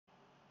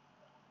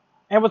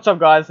Hey, what's up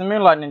guys, the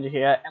M00NLight Ninja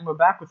here, and we're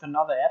back with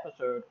another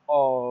episode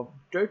of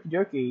Doki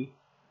Doki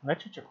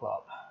Literature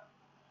Club.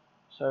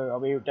 So, are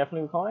we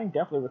definitely recording?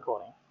 Definitely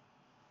recording.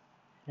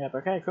 Yep,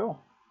 okay, cool.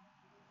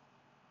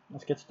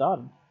 Let's get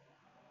started.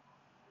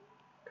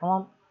 Come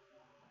on.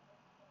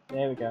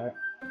 There we go.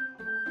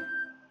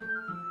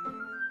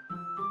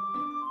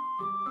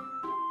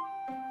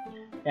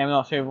 Am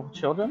not suitable for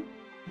children?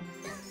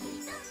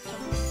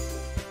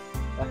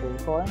 Definitely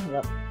recording,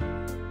 yep.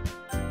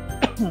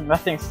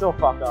 That thing's still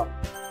fucked up.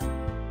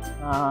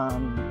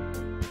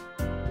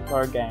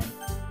 Load game.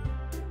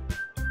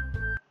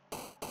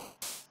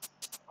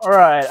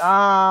 Alright,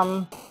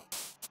 alright,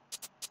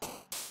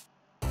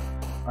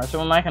 so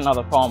we'll make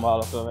another poem by the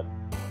looks of it.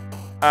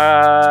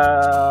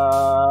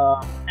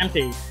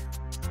 Empty.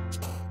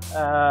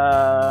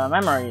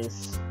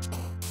 Memories.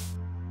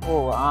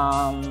 Oh,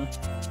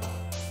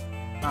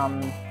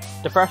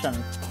 depression.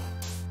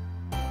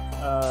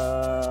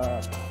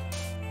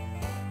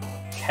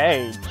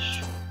 Cage.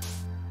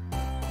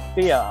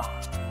 Fear.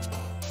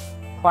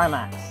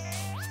 Climax.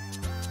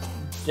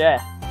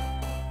 Death.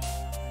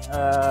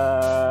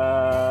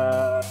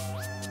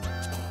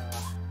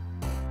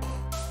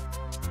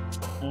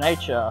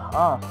 Nature.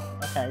 Oh,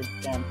 okay,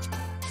 damn.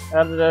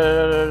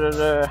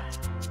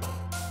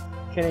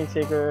 Kitty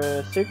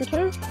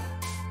secretive?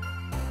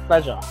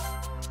 Pleasure.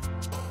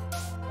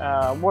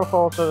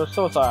 Waterfall to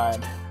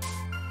suicide.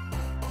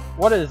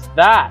 What is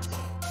that?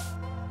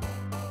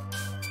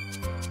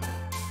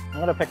 I'm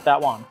gonna pick that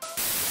one.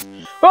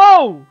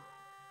 Oh!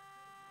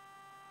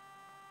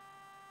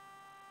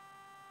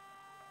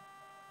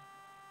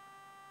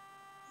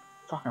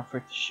 Fucking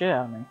freaked the shit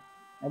out of me.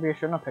 Maybe I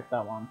shouldn't have picked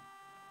that one.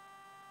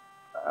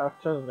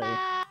 Activity.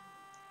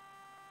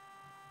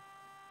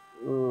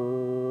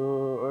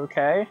 Ooh,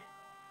 okay.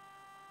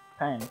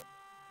 Pain.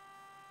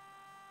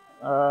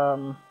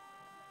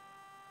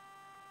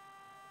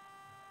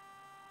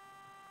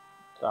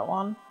 That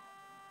one.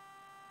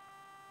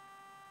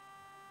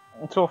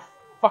 Until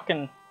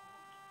fucking.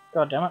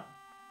 God damn it.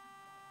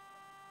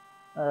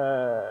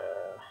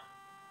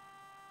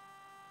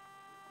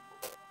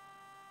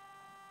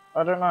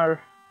 I don't know.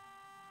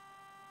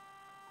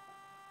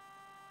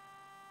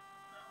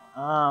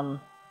 I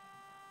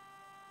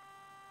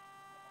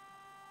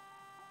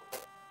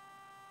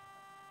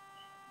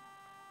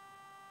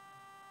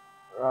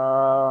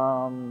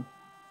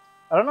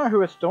don't know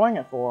who it's doing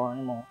it for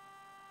anymore.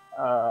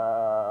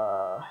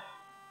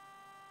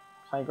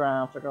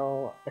 Playground to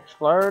go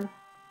explode.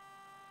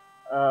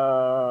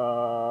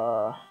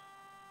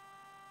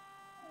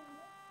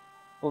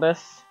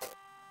 Bliss.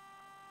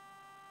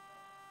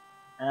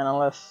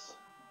 Analyst.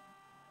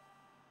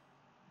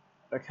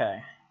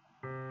 Okay.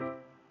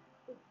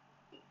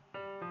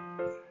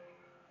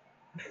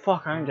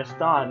 Fuck, I just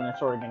started and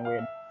it's already getting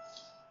weird.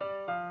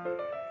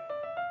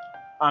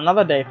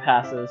 Another day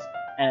passes,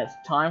 and it's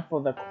time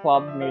for the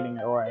club meeting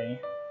already.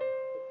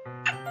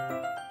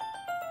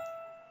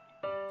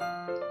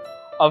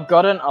 I've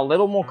gotten a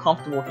little more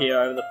comfortable here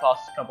over the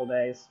past couple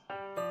days.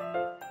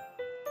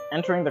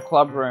 Entering the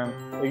club room,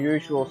 the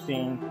usual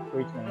scene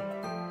greets me.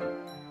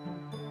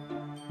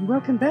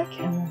 Welcome back,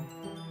 Cameron.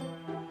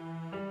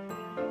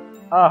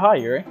 Hi,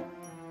 Yuri.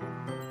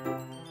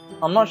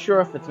 I'm not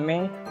sure if it's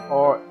me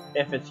or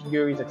if it's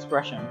Yuri's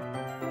expression,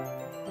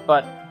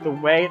 but the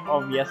weight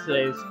of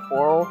yesterday's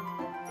quarrel,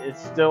 it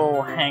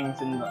still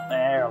hangs in the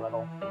air a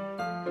little.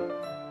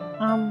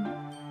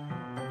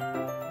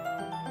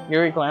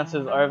 Yuri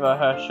glances over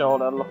her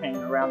shoulder, looking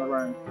around the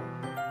room.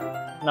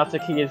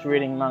 Natsuki is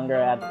reading manga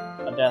at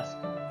a desk,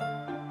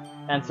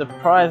 and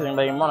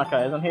surprisingly, Monica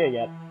isn't here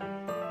yet.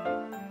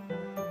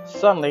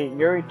 Suddenly,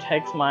 Yuri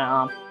takes my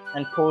arm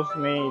and pulls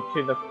me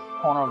to the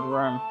corner of the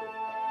room.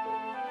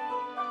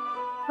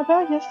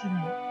 About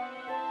yesterday,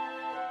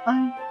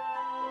 I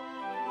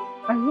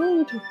really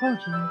need to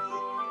apologize.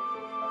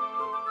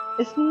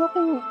 It's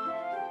nothing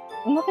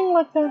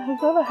like that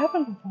has ever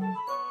happened before.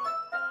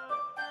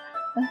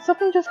 And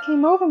something just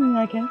came over me,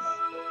 I guess.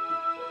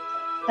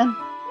 And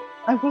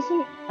I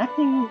wasn't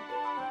acting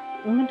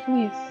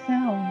mentally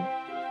sound.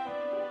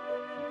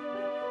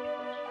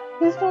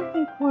 Please don't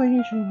think we're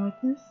usually like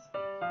this.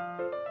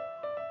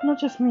 Not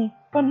just me,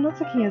 but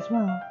Natsuki as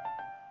well.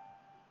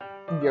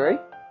 Yuri?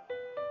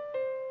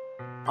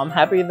 I'm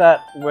happy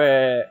that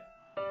we're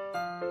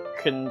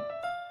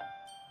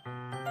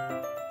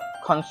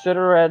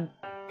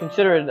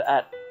considered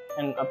at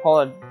an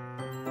apology.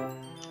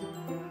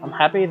 I'm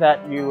happy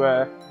that you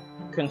were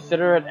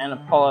considerate and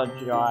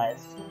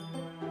apologized.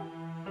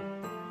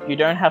 You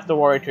don't have to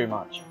worry too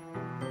much.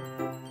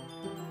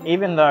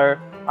 Even though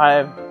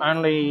I've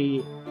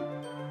only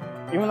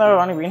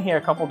been here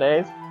a couple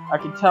days, I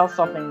could tell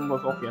something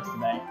was off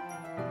yesterday.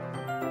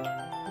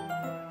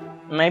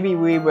 Maybe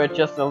we were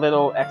just a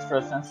little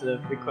extra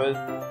sensitive because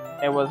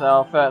it was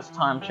our first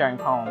time sharing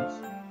poems.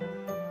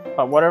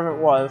 But whatever it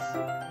was,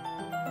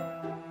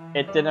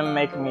 it didn't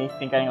make me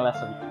think any less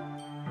of you.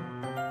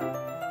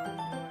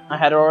 I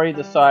had already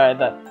decided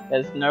that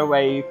there's no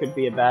way you could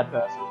be a bad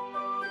person.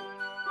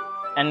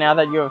 And now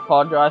that you have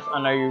apologized, I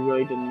know you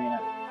really didn't mean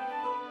it.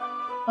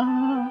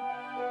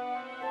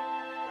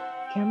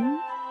 Cameron?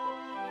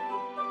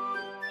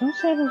 Don't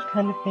say those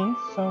kind of things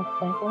so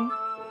frankly.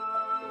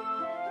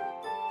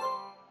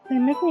 They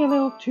make me a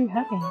little too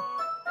happy.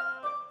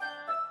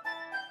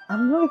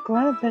 I'm really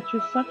glad that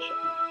you're such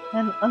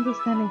an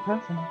understanding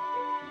person.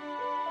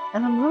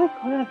 And I'm really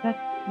glad that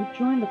you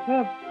joined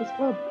this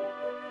club.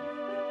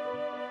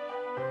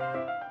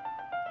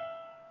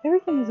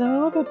 Everything is a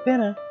little bit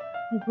better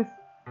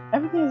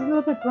everything is a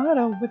little bit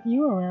brighter with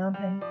you around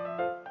and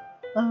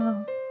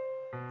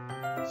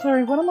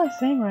sorry, what am I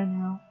saying right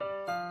now?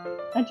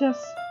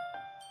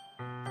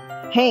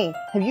 Hey,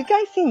 have you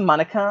guys seen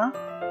Monica?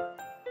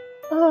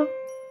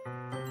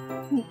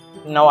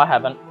 No, I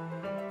haven't.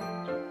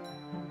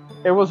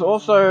 I was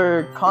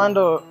also kind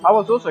of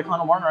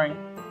wondering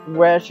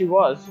where she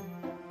was.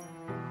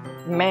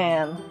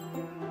 Man.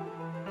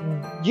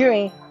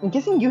 Yuri, I'm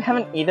guessing you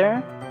haven't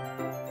either?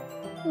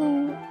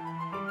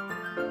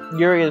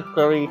 Yuri is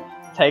clearly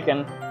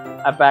taken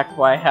aback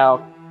by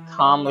how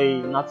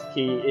calmly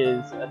Natsuki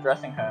is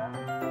addressing her.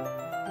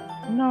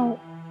 No,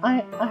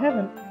 I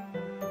haven't.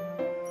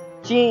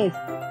 Jeez,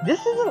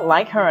 this isn't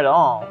like her at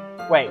all.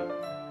 Wait.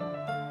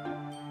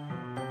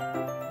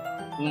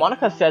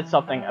 Monica said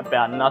something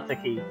about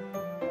Natsuki,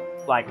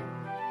 like,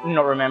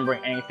 not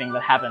remembering anything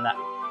that happened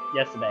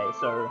yesterday,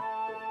 so...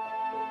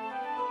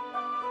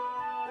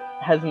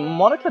 Has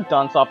Monica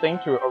done something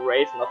to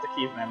erase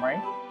Natsuki's memory?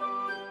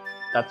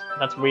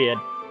 That's weird.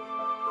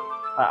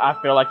 I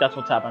feel like that's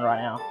what's happened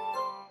right now.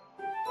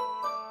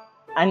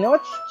 I know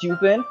it's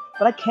stupid,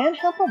 but I can't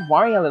help but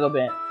worry a little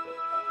bit.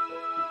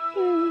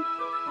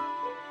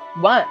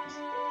 What?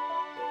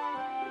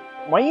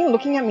 Why are you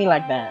looking at me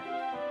like that?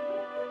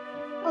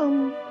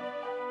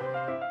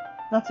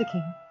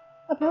 Natsuki,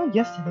 about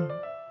yesterday.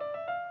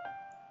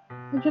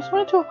 I just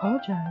wanted to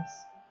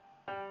apologize.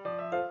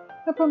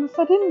 I promise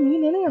I didn't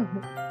mean any of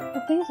it,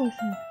 the things I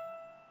said.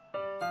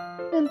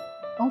 And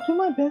I'll do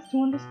my best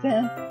to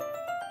understand.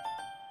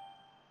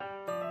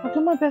 I'll do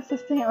my best to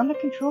stay under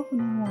control from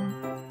now on.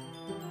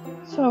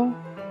 So...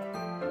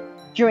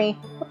 Yuri,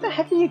 what the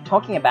heck are you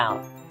talking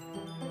about?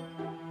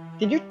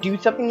 Did you do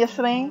something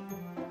yesterday?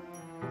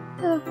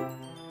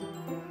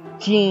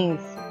 Jeez.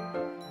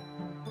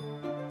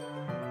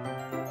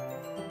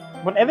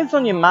 Whatever's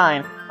on your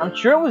mind, I'm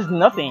sure it was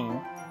nothing.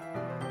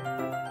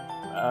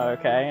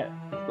 Okay,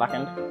 it's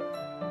blackened.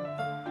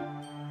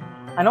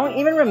 I don't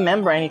even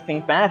remember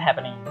anything bad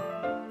happening.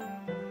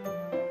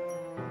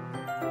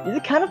 You're the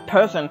kind of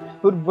person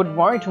who would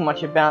worry too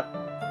much about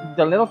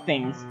the little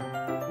things,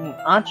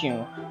 aren't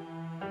you?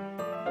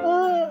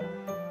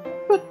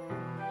 But...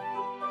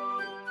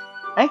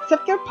 I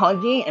accept your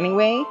apology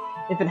anyway,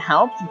 if it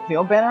helps you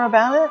feel better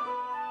about it.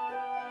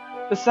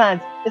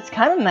 Besides, it's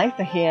kind of nice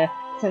to hear,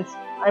 since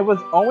I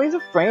was always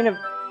afraid of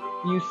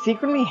you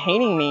secretly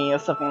hating me or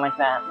something like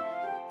that.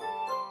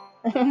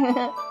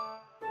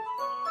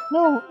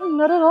 No,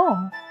 not at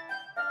all.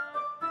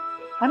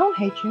 I don't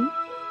hate you.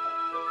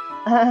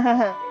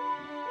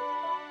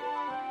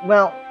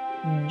 Well,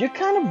 you're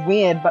kind of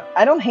weird, but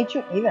I don't hate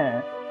you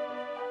either.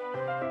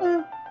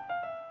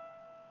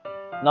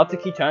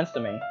 Natsuki turns to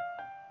me.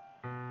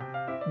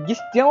 You're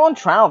still on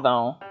trial,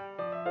 though.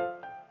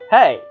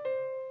 Hey!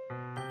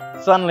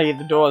 Suddenly,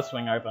 the doors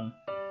swing open.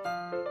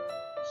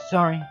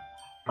 Sorry.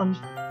 I'm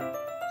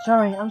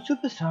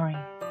super sorry.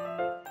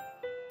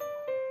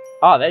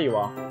 Ah, there you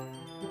are.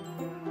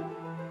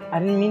 I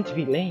didn't mean to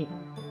be late.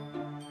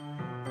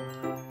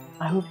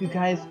 I hope you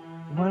guys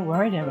weren't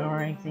worried or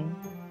anything.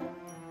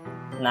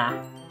 Nah.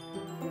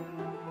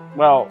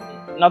 Well,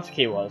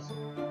 Natsuki was.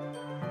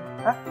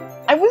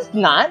 I was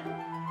not!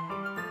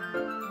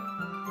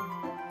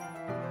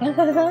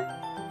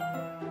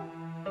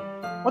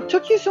 What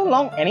took you so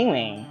long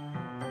anyway?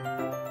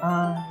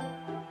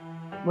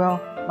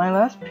 Well, my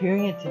last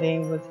period today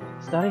was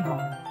study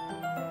hall.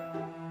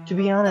 To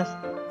be honest,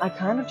 I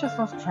kind of just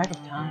lost track of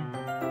time.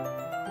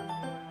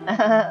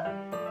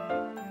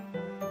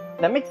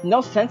 That makes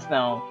no sense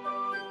though.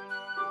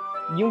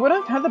 You would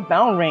have heard the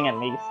bell ring at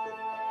least.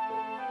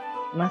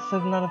 Must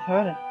have not have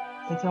heard it,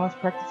 since I was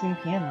practicing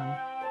piano.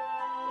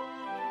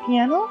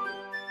 Piano?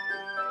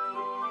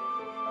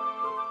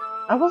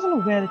 I wasn't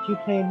aware that you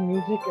played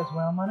music as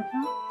well,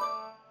 Monica.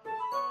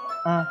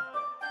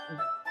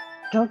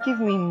 Don't give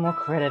me more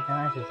credit than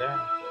I deserve.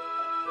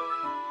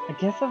 I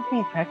guess I've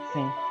been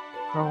practicing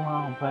for a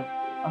while, but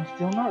I'm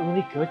still not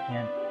really good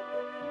yet.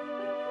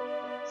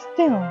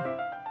 Still,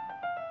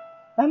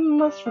 that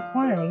must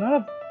require a lot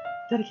of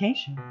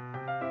dedication.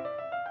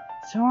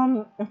 So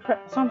I'm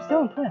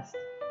still impressed.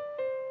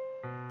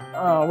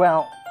 Oh,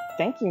 well,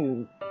 thank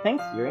you.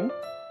 Thanks, Yuri.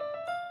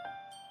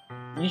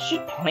 You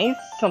should play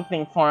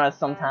something for us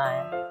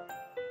sometime.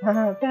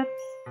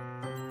 That's...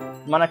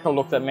 Monica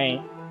looked at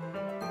me.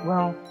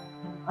 Well,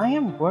 I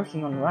am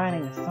working on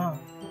writing a song,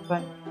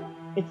 but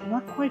it's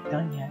not quite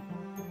done yet.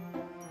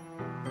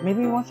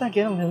 Maybe once I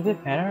get a little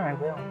bit better, I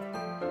will.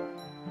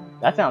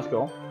 That sounds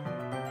cool.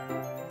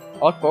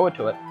 I look forward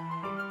to it.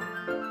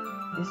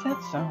 Is that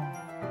so?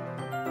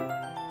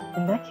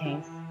 In that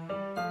case,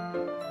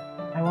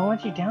 I I won't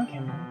let you down,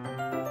 Cameron.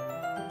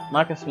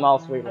 Micah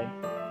smiled sweetly.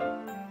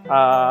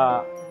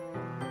 I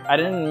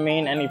didn't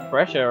mean any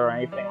pressure or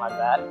anything like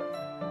that.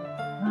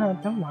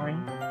 Don't worry.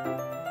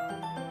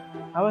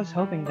 I was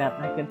hoping that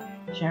I could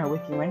share it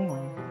with you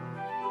anyway.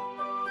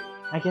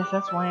 I guess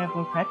that's why I've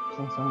been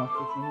practicing so much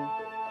recently.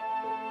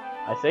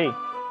 I see.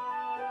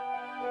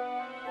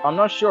 I'm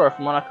not sure if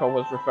Monica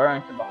was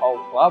referring to the whole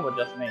club or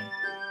just me.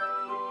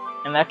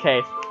 In that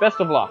case, best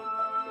of luck.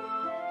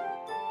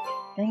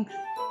 Thanks.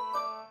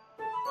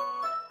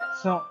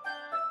 So,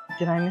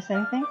 did I miss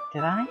anything?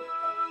 Did I?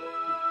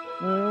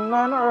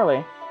 No, not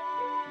really.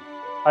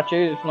 I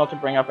choose not to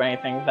bring up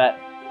anything that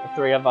the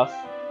three of us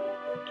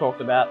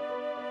talked about.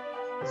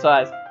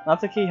 Besides,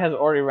 Natsuki has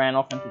already ran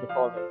off into the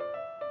closet.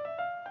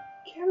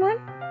 Cameron?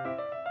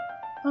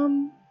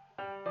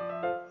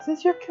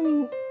 Since your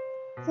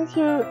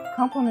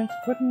compliments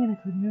put me in a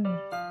good mood,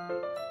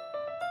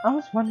 I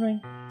was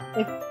wondering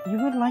if you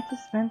would like to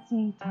spend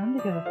some time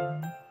together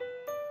today.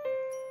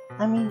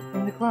 I mean,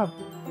 in the club.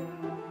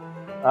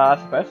 I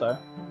suppose so.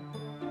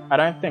 I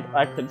don't think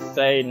I could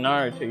say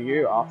no to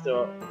you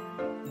after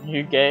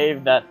you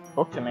gave that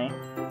book to me.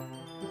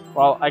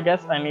 Well, I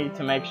guess I need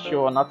to make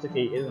sure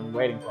Natsuki isn't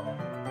waiting for me.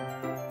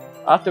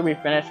 After we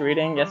finished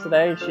reading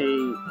yesterday,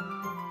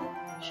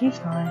 she's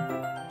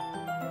fine.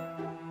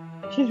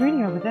 She's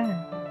reading over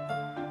there.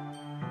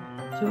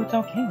 So it's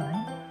okay,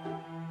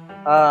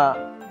 right?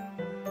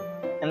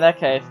 In that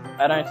case,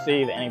 I don't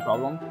see any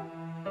problem.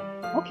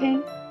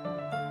 Okay.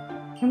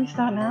 Can we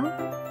start now?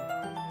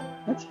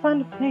 Let's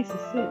find a place to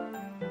sit.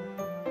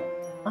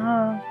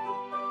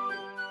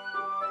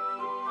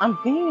 I'm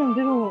being a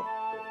little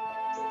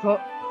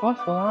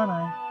forceful, aren't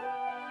I?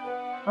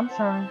 I'm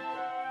sorry.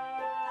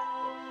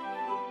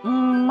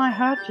 My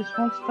heart just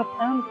won't stop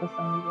pounding for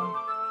some reason.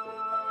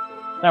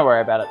 Don't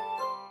worry about it.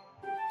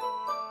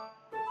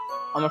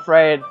 I'm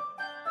afraid,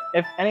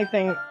 if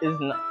anything,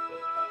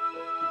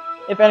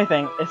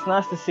 it's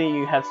nice to see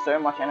you have so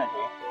much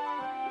energy.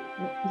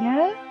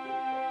 Yeah?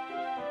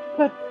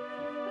 But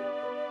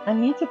I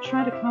need to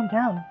try to calm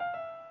down.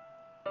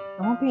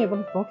 I won't be able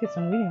to focus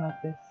on reading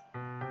like this.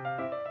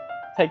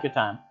 Take your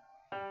time.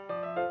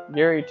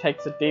 Yuri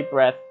takes a deep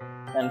breath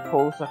and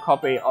pulls a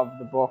copy of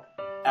the book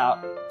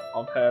out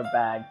of her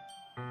bag.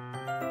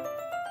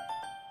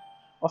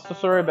 What's the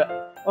story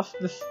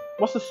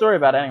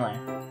about anyway?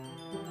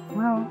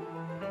 Well,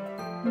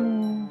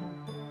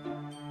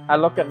 I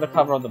look at the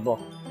cover of the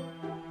book.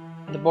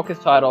 The book is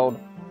titled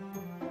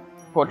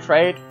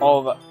Portrait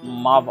of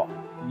Mako.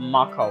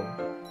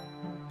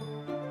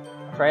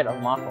 Portrait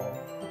of Mako.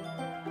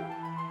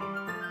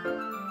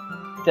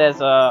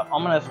 There's a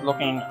ominous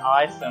looking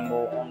eye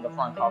symbol on the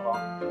front cover.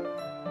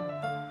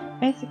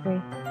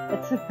 Basically,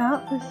 it's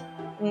about this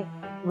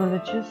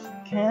religious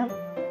camp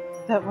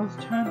that was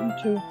turned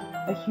into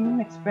a human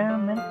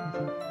experiment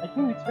prison.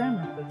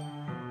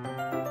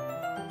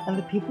 And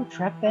the people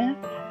trapped there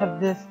have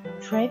this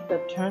trait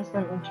that turns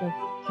them into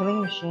killing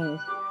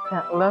machines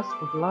that lust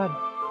for blood.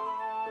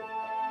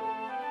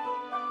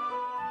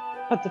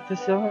 But the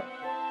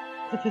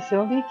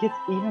facility gets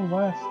even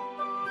worse,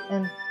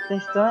 and they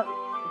start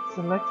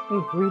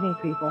selectively breeding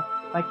people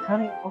by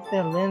cutting off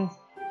their limbs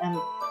and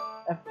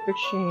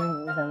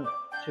asphyxiating them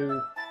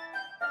too.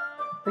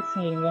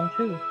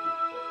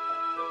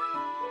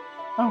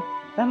 Oh,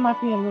 that might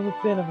be a little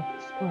bit of a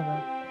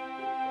spoiler.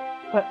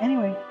 But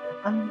anyway,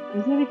 I'm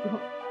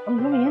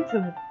really into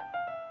it.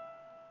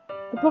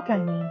 The book, I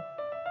mean.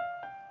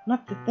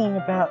 Not the thing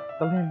about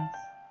the limbs.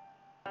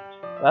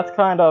 That's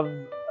kind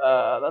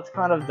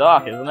of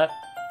dark, isn't it?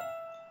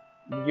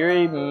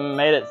 Yuri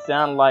made it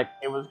sound like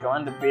it was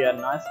going to be a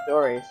nice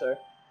story, so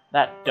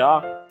that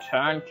dark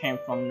turn came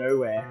from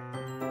nowhere.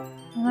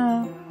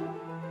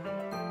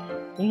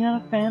 You're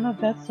not a fan of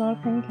that sort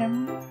of thing,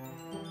 Cameron?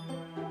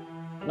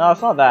 No,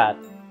 it's not that.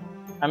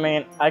 I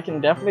mean, I can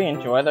definitely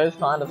enjoy those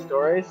kind of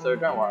stories, so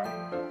don't worry.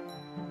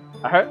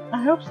 I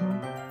hope so.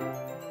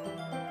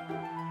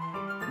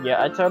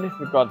 Yeah, I totally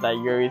forgot that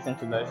Yuri's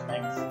into those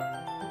things.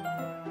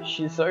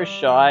 She's so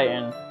shy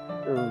and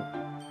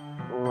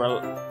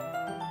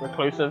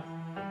reclusive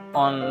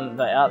on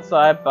the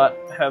outside, but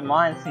her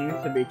mind seems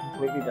to be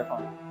completely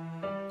different.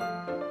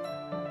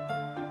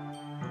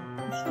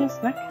 It's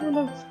just that kind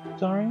of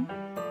story.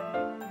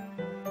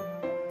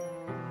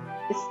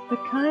 It's the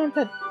kind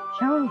that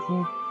challenges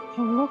you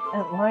to look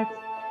at life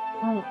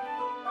from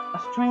a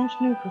strange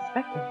new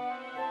perspective.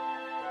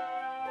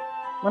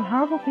 When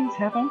horrible things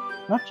happen,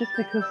 not just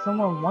because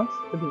someone wants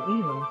to be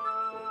evil,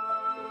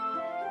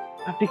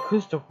 but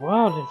because the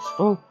world is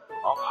full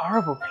of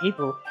horrible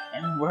people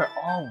and we're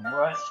all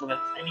worthless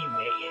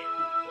anyway.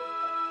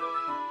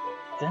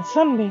 Then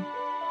suddenly,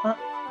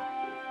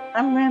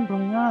 I'm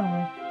rambling, aren't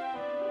I?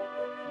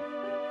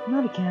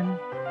 Not again.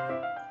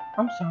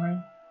 I'm sorry.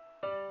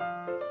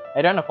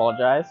 I don't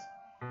apologize.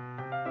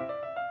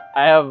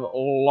 I have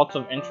lots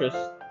of interest.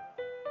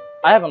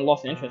 I haven't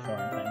lost interest or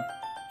anything.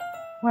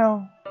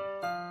 Well,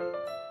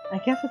 I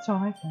guess it's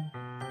alright then.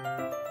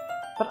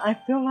 But I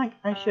feel like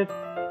I should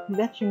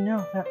let you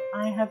know that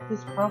I have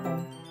this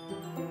problem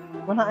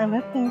when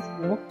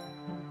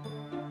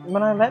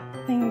I let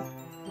things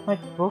like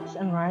books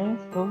and writings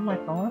fill my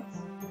thoughts,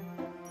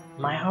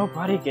 my whole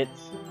body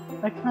gets.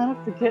 I kind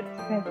of forget to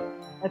pay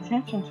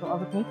attention to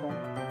other people.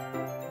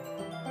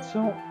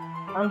 So,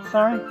 I'm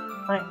sorry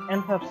if I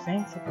end up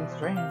saying something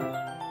strange.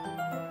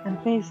 And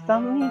please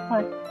stop me if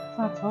I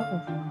start talking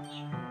too much.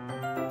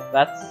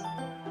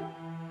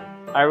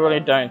 I really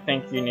don't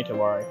think you need to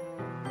worry.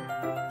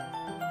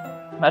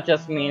 That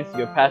just means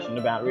you're passionate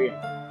about reading.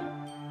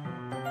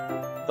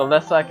 The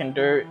least I can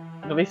do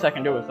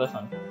is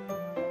listen.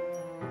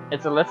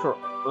 It's a literature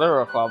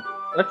club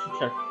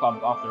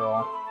after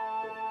all.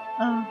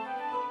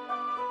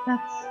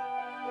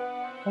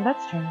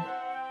 That's true.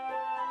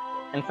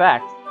 In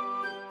fact,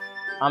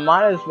 I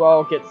might as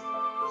well get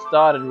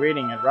started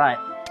reading it, right?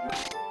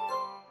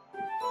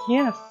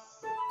 Yes.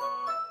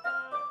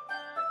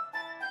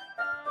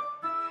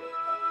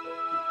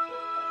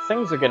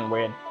 Things are getting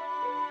weird.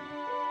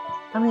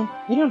 I mean,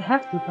 you don't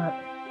have to, but...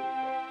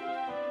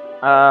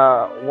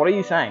 what are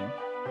you saying?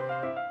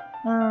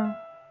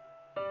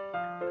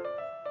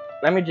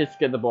 Let me just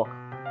get the book.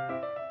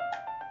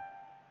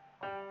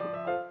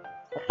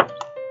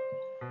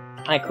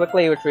 I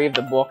quickly retrieved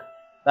the book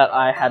that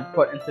I had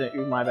put into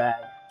my bag.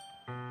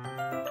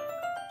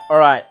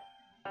 Alright.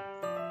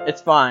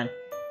 It's fine.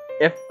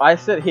 If I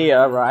sit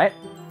here, right?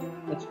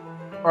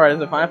 Alright, is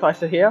it fine if I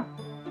sit here?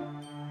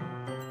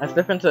 I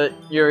slip into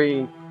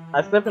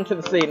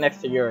the seat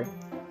next to Yuri's.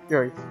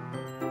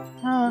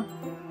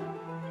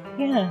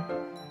 Yeah.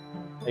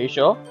 Are you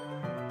sure?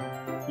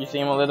 You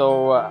seem a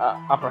little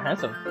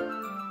apprehensive.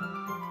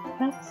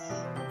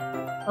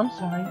 I'm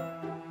sorry.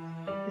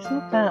 It's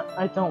not that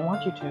I don't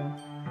want you to.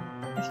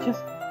 It's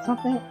just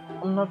something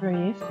I'm not very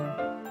used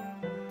to.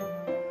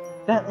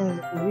 That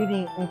is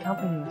reading in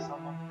company with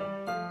someone.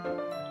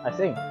 I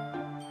see.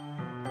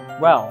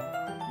 Well,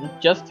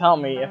 just tell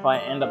me if I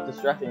end up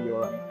distracting you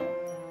or anything.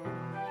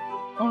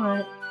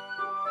 Alright.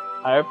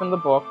 I open the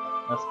book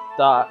and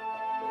start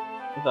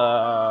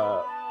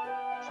the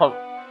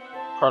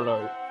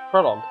prologue.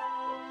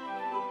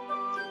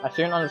 I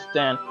soon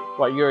understand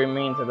what Yuri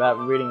means about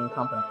reading in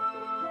company.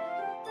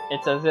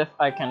 It's as if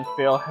I can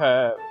feel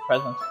her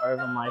presence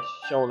over my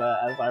shoulder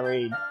as I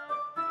read.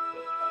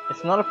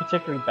 It's not a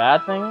particularly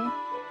bad thing,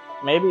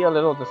 maybe a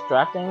little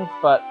distracting,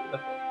 but the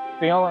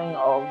feeling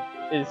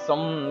is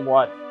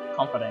somewhat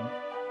comforting.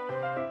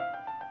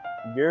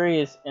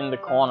 Yuri is in the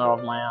corner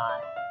of my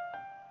eye.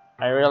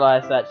 I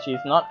realize that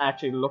she's not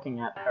actually looking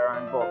at her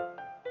own book.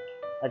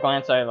 I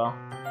glance over.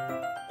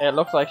 It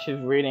looks like she's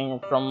reading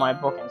from my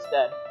book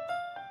instead.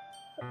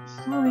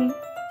 Sorry.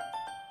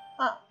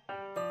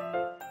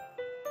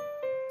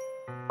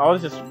 I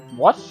was just...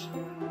 what?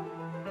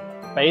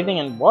 Bathing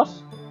in what?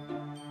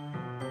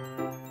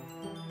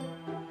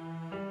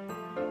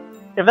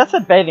 If that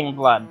said bathing in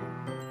blood,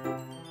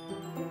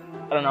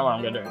 I don't know what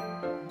I'm gonna do.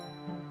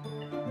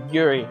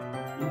 Yuri,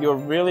 you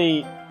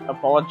really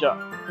apologize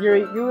a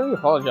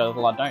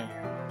lot, don't you?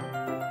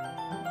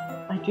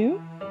 I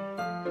do?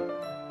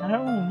 I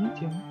don't really need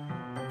to.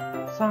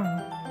 Sorry.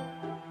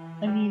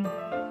 I mean...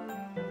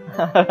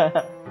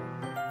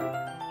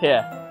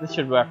 Here, this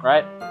should work,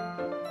 right?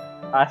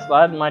 I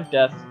slide my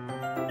desk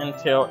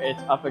until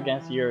it's up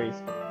against Yuri's,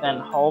 then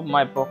hold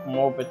my book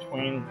more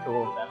between the two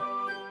of them.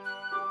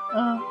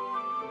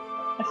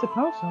 I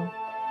suppose so.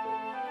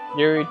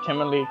 Yuri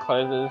timidly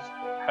closes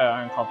her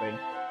own copy.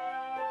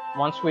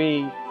 Once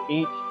we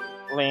each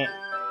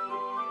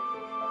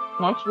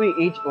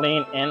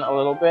lean in a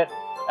little bit,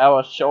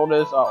 our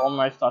shoulders are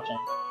almost touching.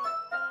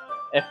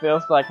 It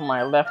feels like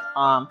my left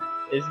arm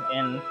is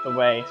in the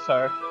way,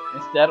 so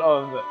instead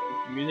of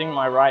using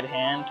my right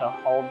hand to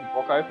hold the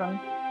book open,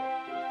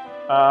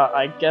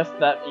 I guess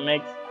that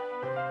makes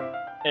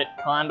it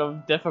kind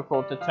of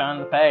difficult to turn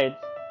the page.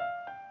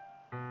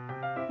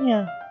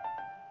 Yeah.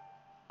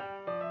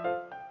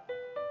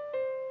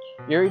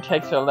 Yuri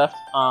takes her left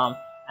arm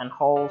and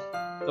holds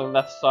the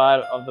left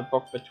side of the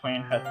book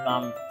between her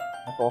thumb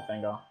and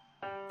forefinger.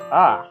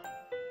 Ah.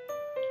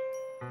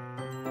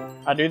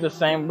 I do the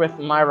same with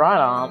my right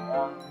arm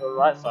on the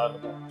right side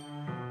of the book.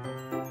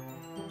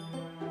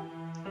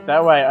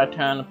 That way I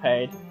turn the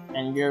page,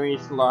 and Yuri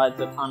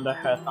slides it under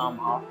her thumb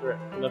after it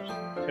flips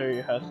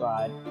to her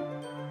side.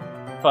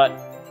 But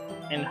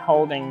in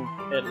holding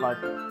it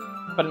like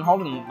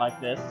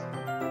this,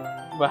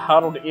 we're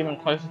huddled even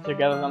closer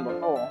together than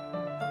before.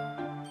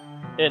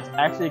 It's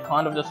actually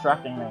kind of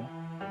distracting me.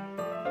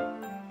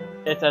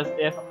 It's as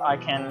if I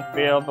can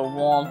feel the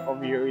warmth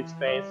of Yuri's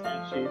face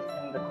and she's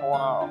in the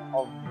corner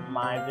of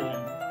my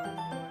vision.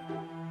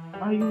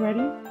 Are you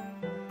ready?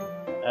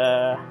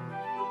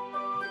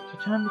 To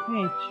turn the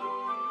page.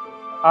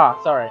 Ah,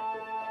 sorry.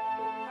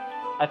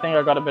 I think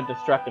I got a bit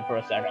distracted for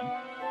a second.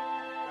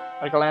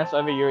 I glance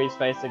over Yuri's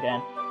face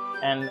again,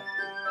 and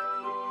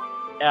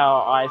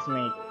our eyes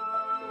meet.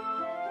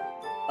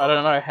 I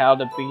don't know how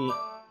to be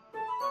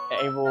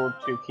able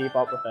to keep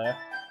up with her.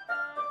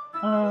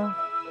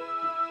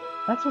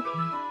 That's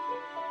okay.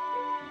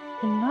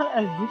 You're not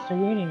as used to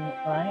reading,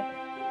 right?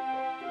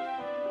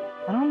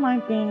 I don't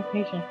mind being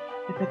patient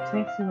if it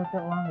takes you a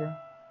bit longer.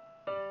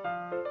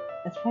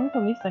 It's probably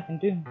the least I can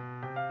do,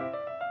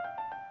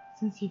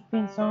 since you've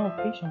been so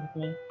patient with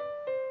me.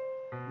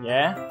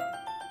 Yeah?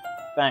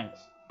 Thanks.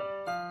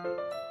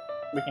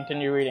 We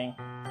continue reading.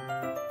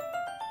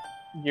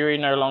 Yuri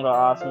no longer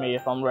asks me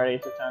if I'm ready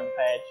to turn the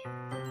page.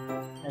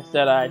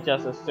 Instead, I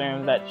just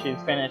assume that she's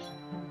finished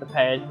the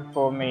page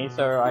before me,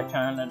 so I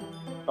turn it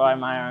by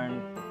my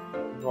own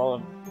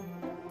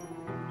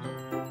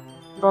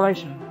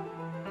volition.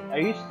 Are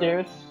you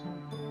serious?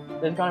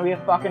 There's gonna be a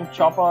fucking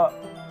chopper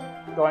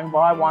going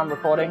by while I'm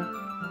recording?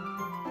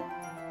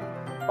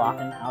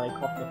 Fucking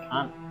helicopter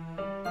cunt.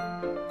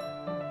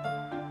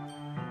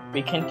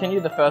 We continue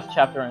the first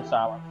chapter in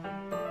silence.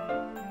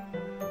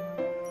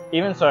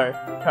 Even so,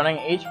 turning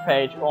each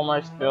page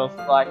almost feels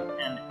like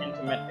an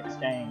intimate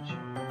exchange.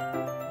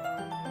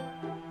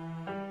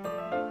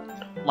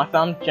 My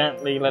thumb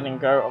gently letting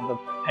go of the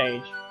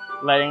page,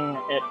 letting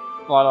it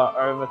flutter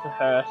over to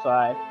her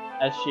side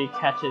as she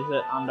catches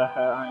it under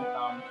her own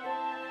thumb.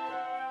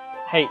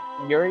 Hey,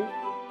 Yuri?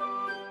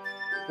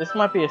 This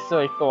might be a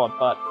silly thought,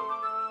 but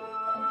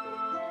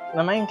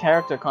the main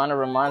character kinda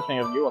reminds me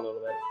of you a little bit.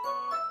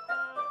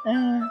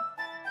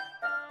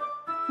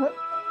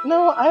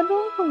 No, I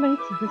don't relate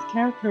to this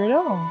character at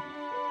all.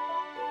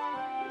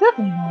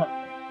 Definitely not.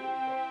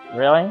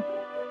 Really?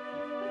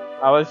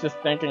 I was just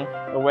thinking,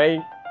 the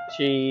way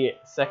she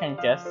second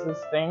guesses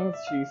things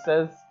she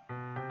says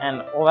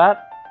and all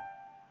that.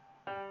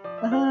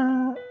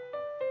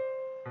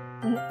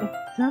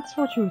 If that's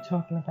what you were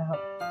talking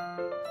about.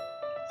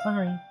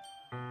 Sorry.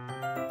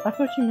 I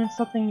thought you meant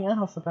something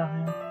else about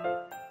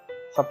her.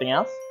 Something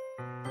else?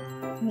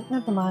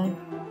 Never mind.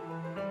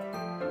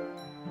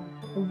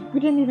 We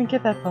didn't even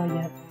get that far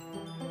yet.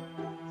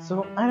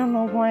 So I don't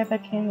know why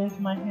that came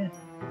into my head.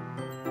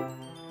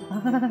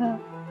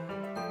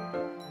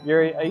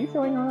 Yuri, are you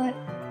feeling alright?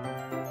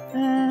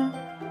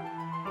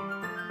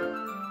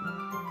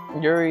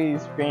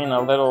 Yuri's been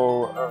a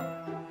little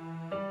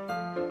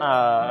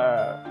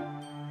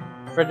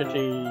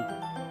fidgety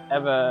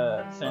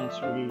ever since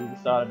we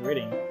started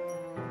reading.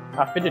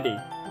 Fidgety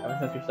ever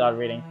since we started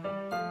reading.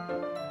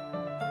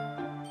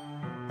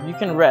 You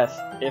can rest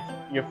if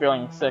you're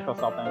feeling sick or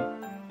something.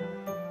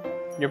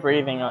 Your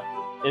breathing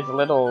is a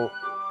little...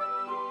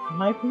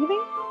 Am I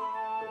breathing?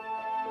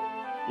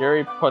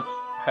 Yuri puts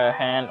her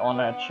hand on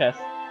her chest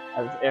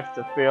as if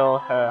to feel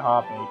her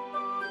heartbeat.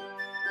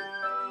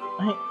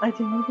 I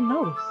didn't even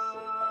notice.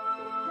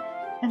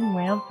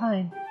 Anyway, I'm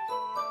fine.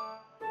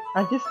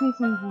 I just need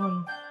some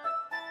water.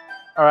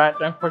 Alright,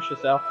 don't push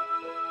yourself.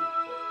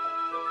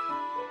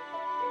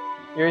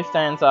 Yuri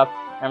stands up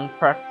and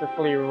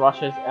practically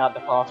rushes out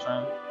the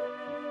classroom.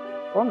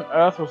 What on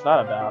earth was that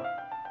about?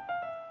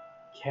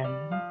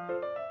 Cameron?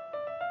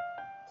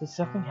 Did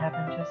something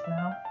happen just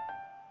now?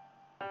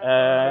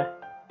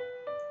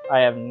 I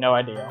have no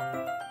idea.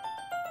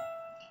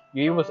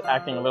 Yuri was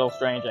acting a little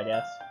strange, I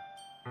guess.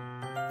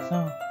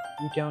 So,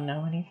 you don't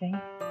know anything?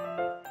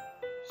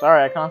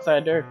 Sorry, I can't say I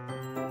do.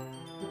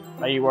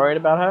 Are you worried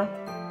about her?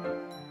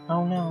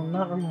 Oh no,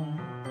 not really.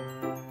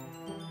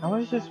 I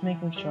was just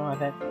making sure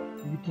that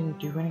you didn't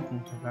do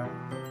anything to her.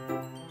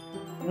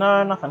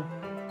 No, nothing.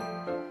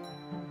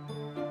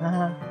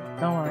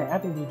 Don't worry, I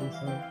believe you,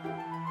 sir.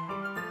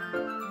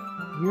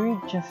 Yuri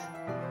just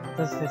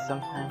does this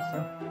sometimes,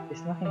 so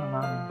it's nothing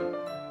alarming.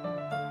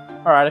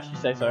 Alright, if you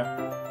say so.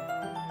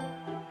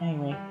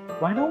 Anyway,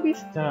 why don't we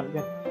start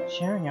with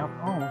sharing our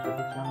poems with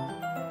each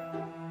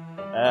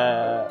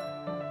other?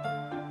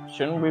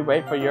 Shouldn't we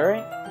wait for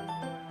Yuri?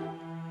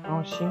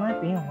 Oh, she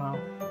might be a while,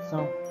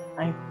 so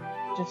I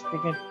just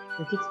figured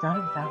we could start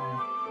it without her.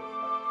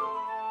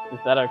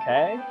 Is that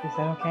okay? Is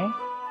that okay?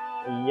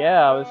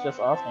 Yeah, I was just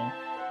asking.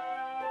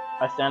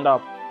 I stand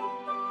up.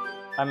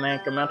 I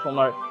make a mental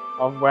note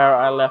of where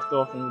I left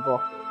off in the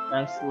book,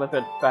 and slip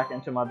it back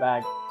into my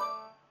bag.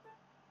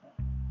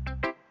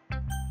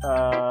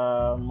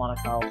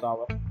 Monica, I'll start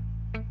with.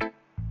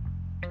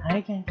 Hi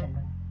again,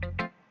 Cameron.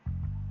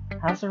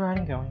 How's the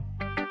writing going?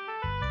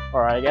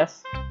 Alright, I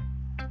guess.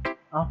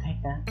 I'll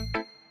take that.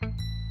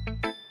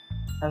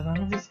 As long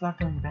as it's not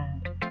going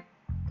bad.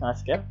 Can I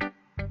skip?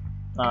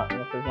 No,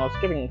 there's no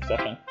skipping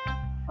session.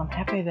 I'm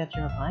happy that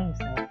you're applying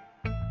yourself.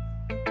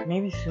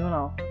 Maybe soon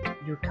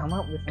you'll come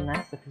up with a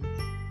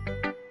masterpiece.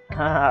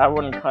 I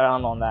wouldn't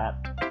count on that.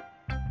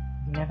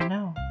 You never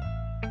know.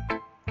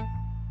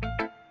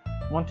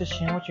 Want to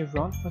share what you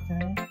wrote for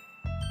today?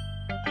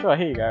 Sure,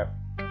 here you go.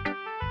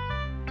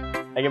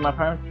 I give my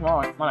poem to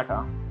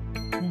Monica.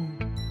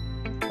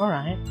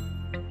 Alright.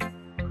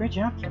 Great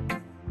job, Kim.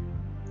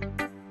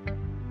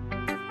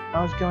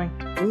 I was going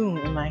boom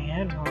in my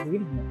head while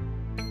reading it.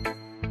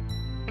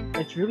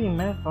 It's really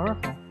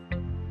metaphorical.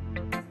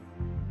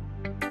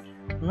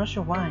 I'm not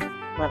sure why,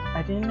 but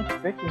I didn't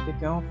expect you to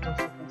go for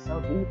something so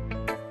deep.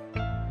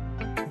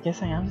 I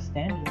guess I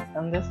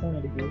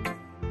underestimated you.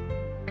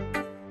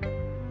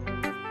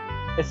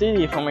 It's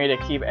easy for me to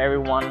keep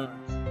everyone's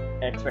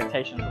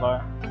expectations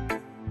low.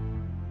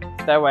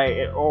 That way,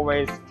 it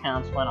always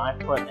counts when I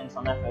put in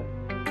some effort.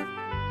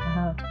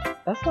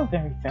 That's not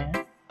very fair.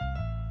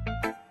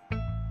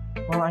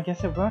 Well, I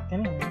guess it worked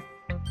anyway.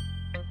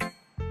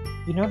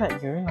 You know that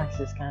Yuri likes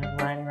this kind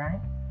of writing, right?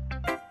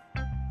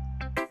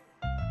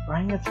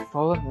 Writing that's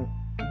full of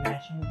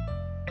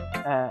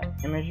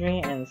imagery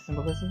and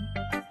symbolism.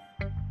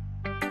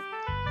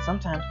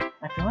 Sometimes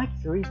I feel like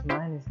Yuri's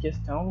mind is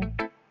just totally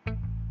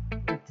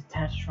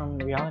detached from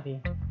reality.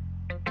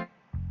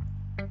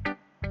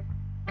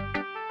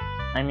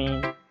 I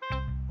mean,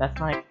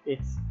 that's like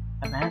it's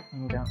a bad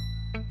thing though.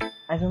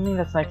 I don't mean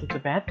that's like it's a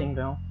bad thing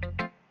though.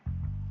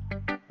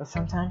 But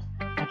sometimes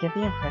I get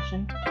the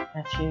impression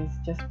that she's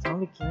just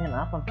totally giving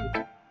up on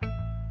people.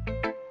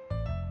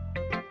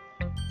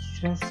 She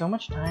spends so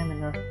much time in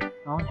her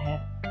own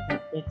head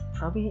that it's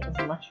probably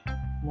a much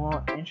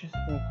more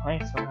interesting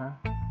place for her.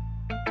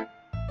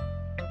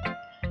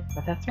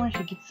 But that's why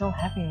she gets so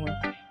happy when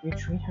you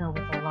treat her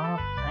with a lot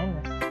of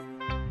kindness.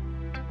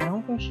 I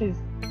don't think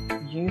she's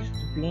used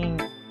to being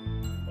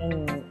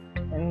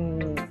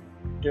in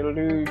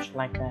deluge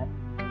like that.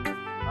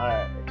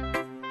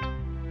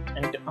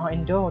 Or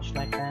indulged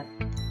like that.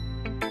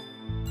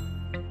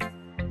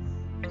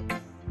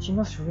 She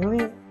must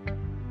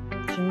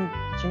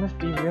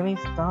be really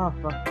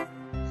starved for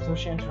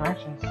social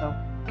interaction, so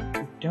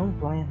don't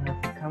blame her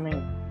for coming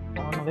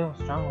on a little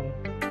strongly.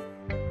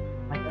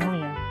 Like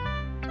earlier,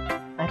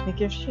 I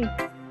think if she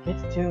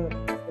gets too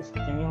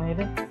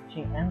stimulated,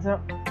 she ends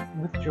up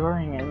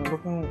withdrawing and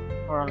looking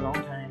for a long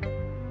time.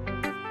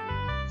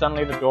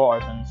 Suddenly the door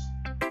opens.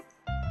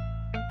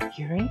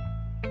 Yuri?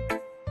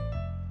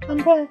 I'm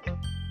back.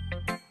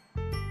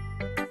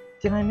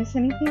 Did I miss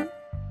anything?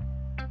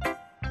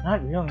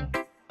 Not really.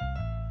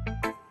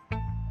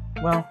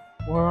 Well,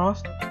 we're all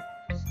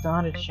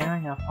started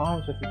sharing our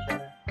poems with each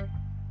other.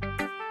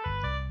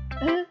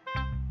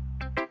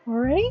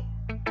 Already?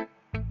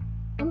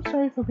 I'm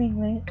sorry for being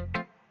late.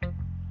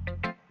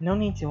 No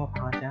need to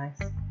apologize.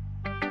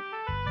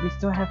 We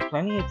still have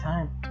plenty of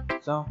time,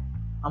 so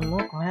I'm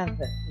more glad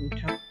that you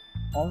took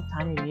all the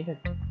time you needed.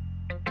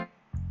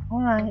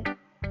 Alright.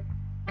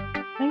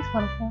 Thanks,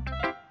 Monica.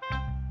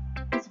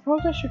 I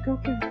suppose I should go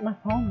give my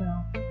poem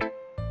now.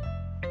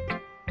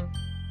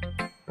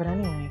 But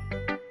anyway,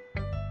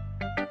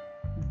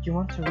 do you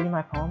want to read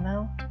my poem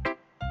now?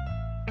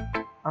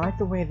 I like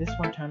the way this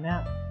one turned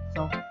out,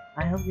 so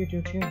I hope you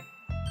do too.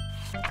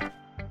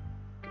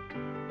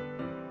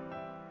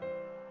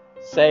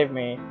 Save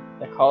me.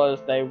 The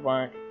colors they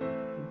weren't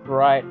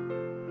bright,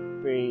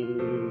 read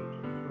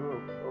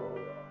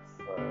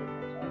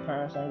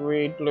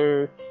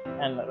blue,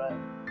 and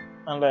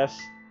unless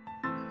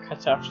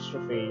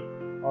catastrophe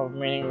of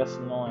meaningless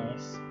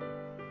noise.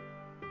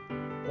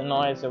 The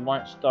noise that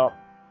won't stop,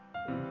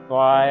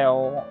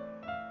 vile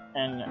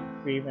and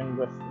grieving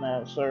with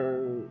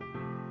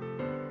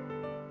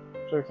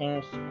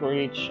soaking,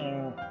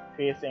 screeching,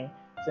 piercing,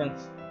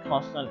 since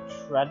constant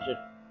tragic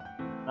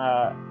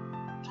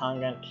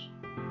tangent.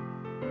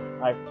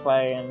 I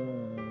play and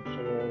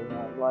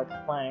like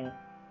playing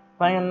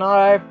a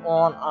knife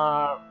on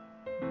a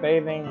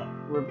bathing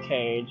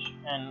ribcage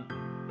and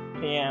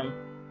PM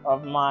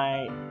of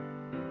my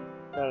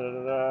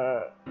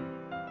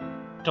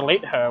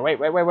delete her. Wait.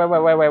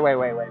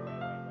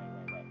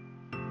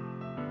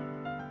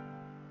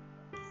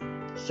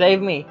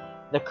 Save me.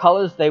 The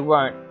colors they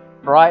weren't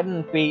bright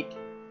and beat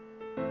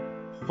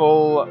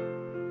full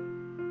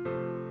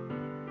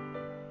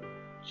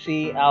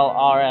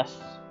CLRS.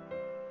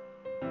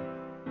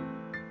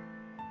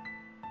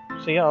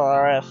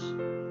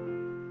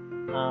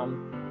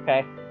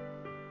 Okay.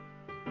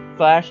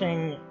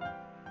 Flashing,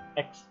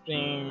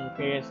 extreme,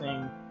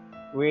 piercing,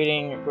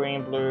 reading,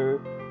 green,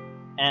 blue,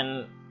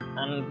 and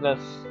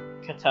endless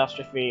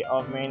catastrophe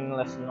of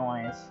meaningless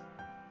noise.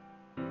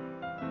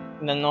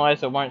 The noise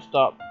that won't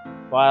stop,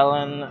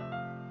 violent,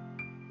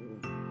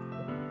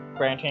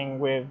 granting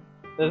with.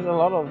 There's a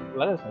lot of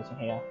letters missing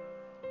here.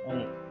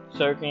 And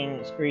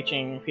soaking,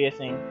 screeching,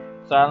 piercing,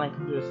 silent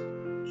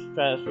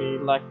catastrophe,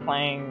 like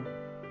playing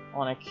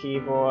on a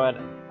keyboard,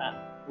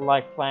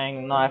 like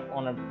playing knife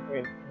on a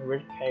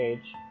rib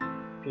cage.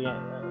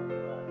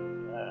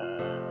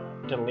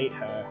 Delete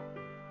her.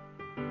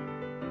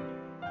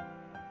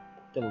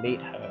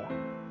 Delete her.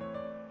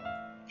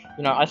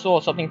 You know, I saw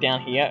something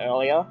down here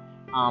earlier.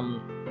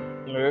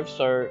 Move.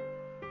 So,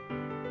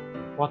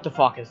 what the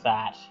fuck is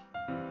that?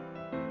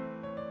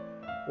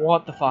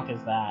 What the fuck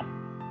is that?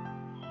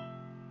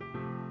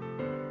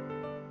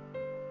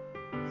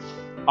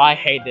 I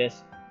hate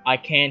this. I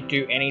can't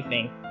do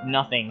anything.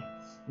 Nothing.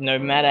 No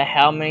matter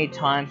how many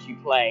times you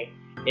play,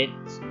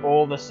 it's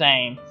all the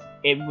same.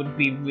 It would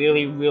be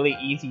really, really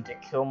easy to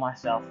kill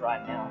myself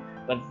right now,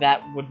 but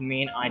that would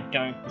mean I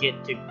don't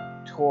get to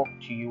talk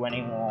to you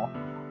anymore.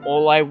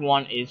 All I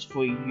want is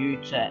for you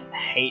to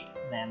hate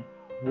them.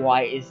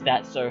 Why is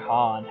that so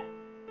hard?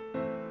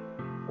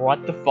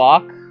 What the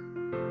fuck?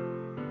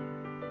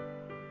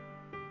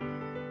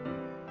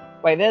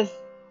 Wait, there's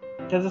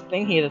a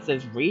thing here that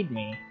says read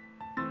me.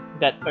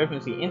 That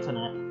opens the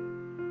internet.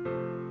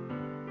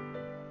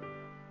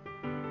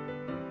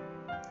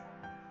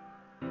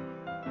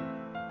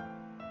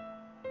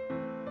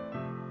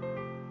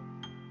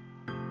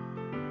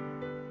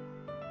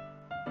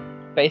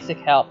 basic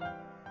help.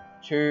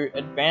 To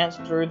advance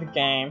through the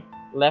game,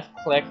 left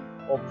click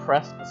or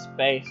press the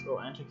space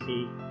or enter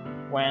key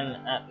when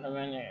at the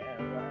menu.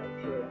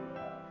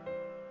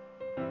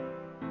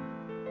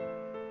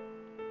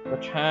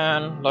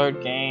 Return,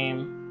 load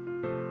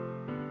game,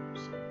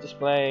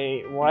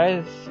 display.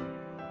 Was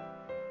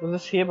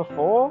this here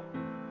before?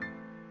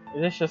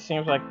 This just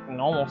seems like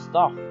normal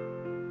stuff.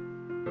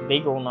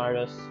 Legal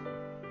notice.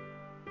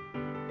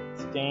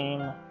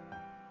 Steam.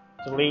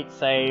 Delete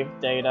save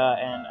data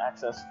and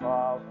access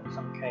files. In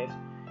some case,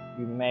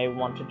 you may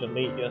want to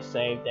delete your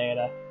save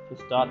data to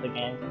start the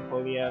game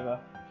completely over.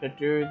 To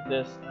do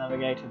this,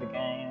 navigate to the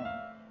game.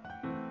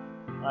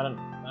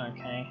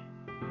 Okay.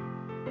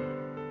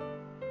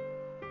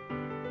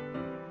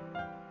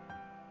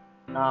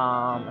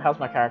 How's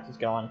my characters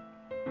going?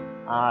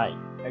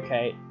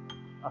 Okay.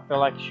 I feel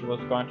like she was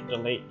going to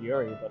delete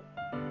Yuri, but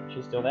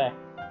she's still there.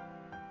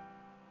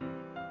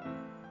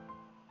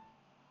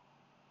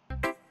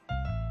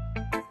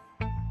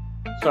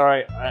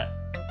 Sorry, I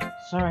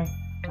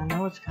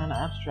know it's kind of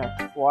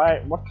abstract.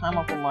 Why? What came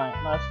up with my...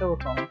 No, it's still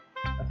recording.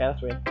 Okay,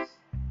 that's weird.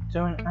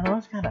 So, I know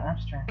it's kind of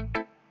abstract.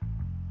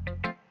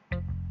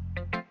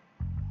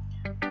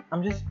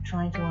 I'm just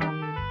trying to,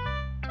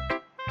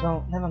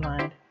 well, never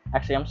mind.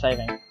 Actually, I'm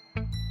saving.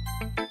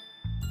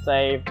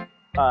 Save,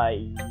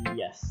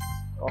 yes.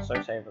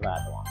 Also save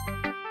that one.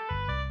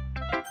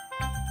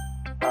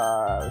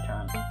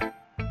 Return.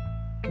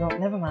 Well,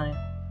 never mind.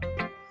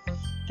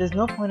 There's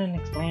no point in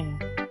explaining.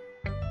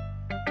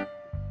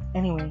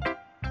 Anyway,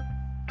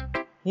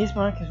 here's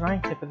Marcus'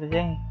 writing tip of the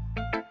day.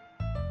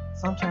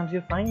 Sometimes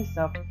you'll find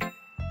yourself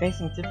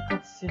facing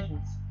difficult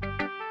decisions.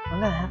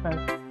 When that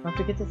happens, don't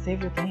forget to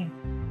save your game.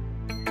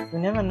 You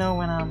never know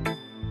when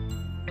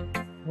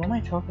who am I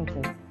talking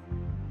to?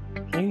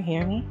 Can you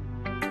hear me?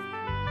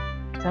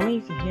 Tell me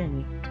you can hear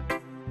me.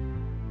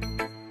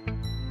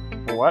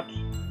 What?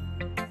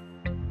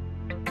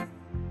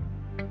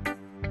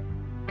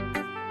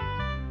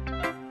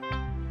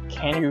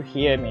 Can you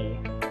hear me?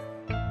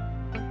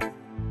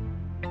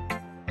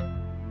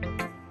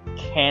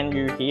 Can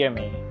you hear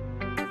me?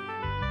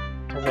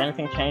 Has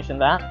anything changed in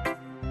that?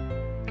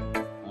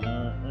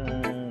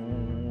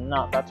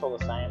 No, that's all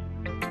the same.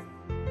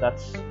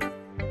 That's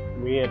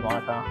weird,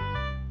 Monica.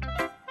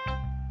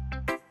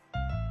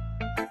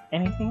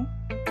 Anything?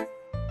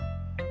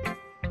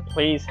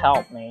 Please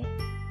help me.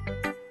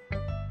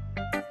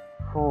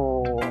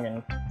 Oh, I'm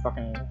getting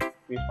fucking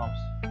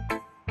goosebumps.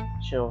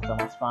 Chills down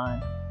my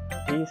spine.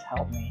 Please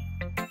help me.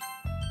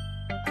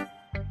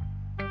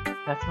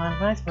 That's my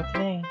advice for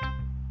today.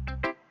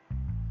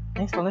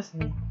 Thanks for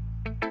listening.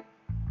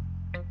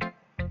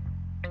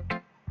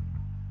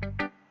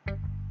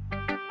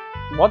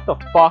 What the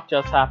fuck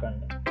just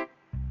happened?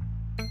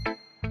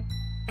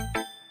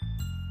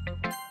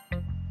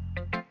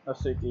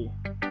 Asuki.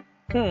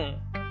 I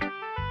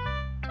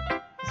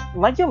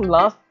like your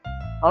last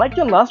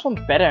one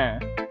better.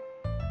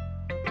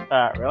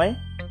 Really?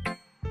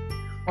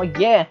 Well,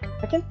 yeah,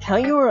 I can tell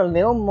you were a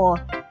little more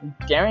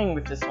daring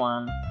with this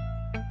one.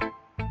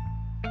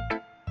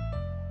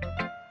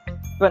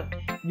 But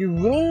you're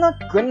really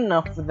not good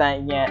enough for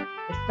that yet.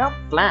 It felt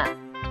flat.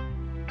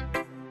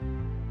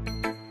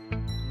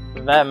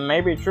 That may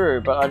be true,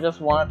 but I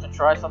just wanted to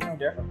try something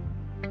different.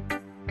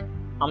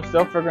 I'm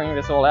still figuring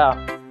this all out.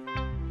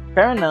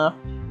 Fair enough,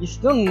 you're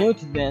still new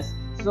to this,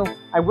 so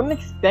I wouldn't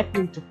expect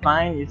you to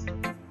find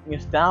your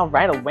style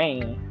right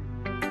away.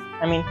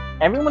 I mean,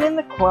 everyone in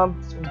the club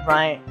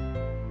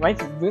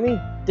writes really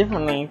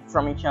differently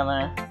from each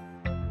other.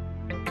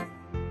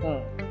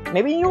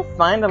 Maybe you'll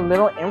find a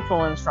little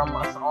influence from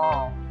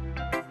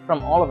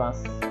all of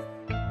us.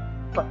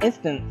 For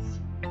instance,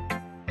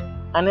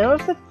 I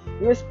noticed that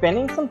you were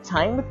spending some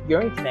time with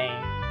Yuri today.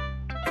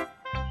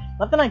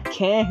 Not that I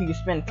care who you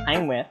spend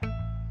time with.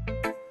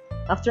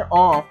 After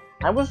all,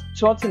 I was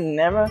taught to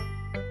never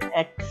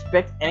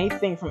expect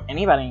anything from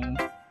anybody.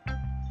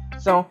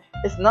 So,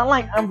 it's not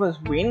like I was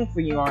waiting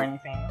for you or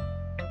anything.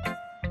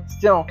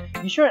 Still,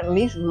 you should at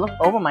least look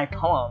over my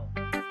poem.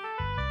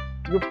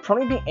 You'll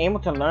probably be able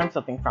to learn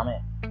something from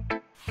it.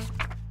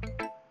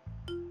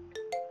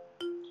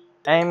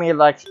 Amy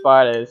likes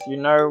spiders. You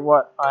know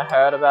what I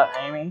heard about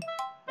Amy?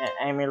 Yeah,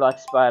 Amy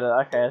likes spiders.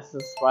 Okay, this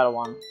is spider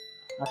one.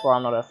 That's why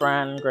I'm not her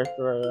friend. Great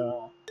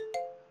for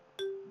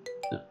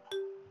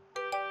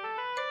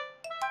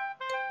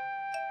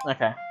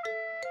Okay.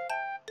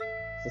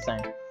 It's the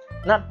same.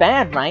 Not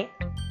bad, right?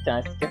 Can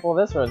I skip all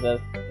this or is there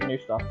new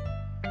stuff?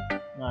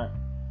 No.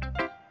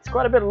 It's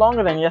quite a bit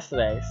longer than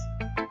yesterday's.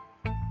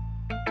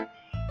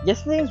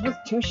 Yesterday's was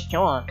too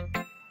short.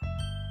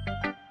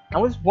 I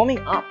was warming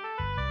up.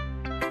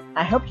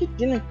 I hope you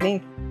didn't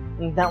think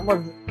that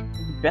was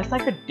the best I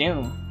could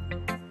do.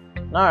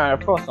 No,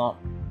 of course not.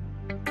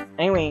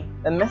 Anyway,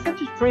 the message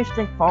is pretty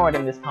straightforward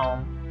in this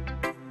poem.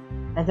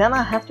 And then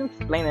I have to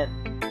explain it.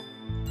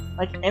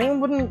 Like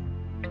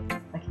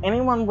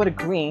anyone would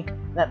agree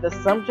that the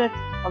subject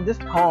of this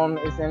poem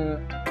is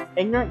an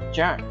ignorant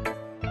jerk.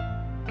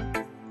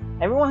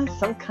 Everyone has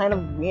some kind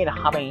of weird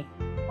hobby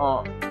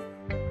or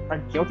a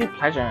guilty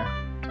pleasure.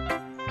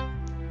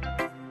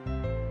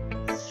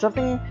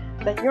 Something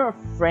that you're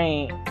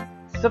afraid.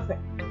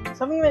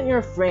 Something that you're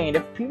afraid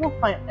if people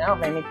find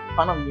out they make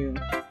fun of you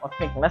or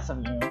think less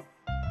of you.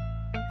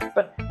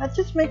 But that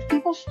just makes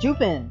people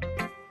stupid.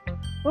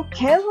 Who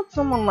cares what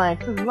someone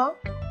likes as long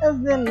as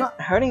they're not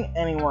hurting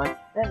anyone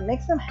that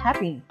makes them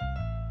happy?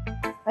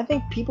 I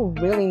think people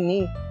really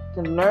need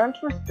to learn to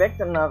respect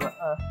another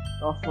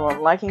for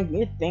liking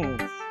weird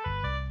things.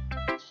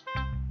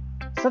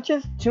 Such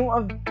as two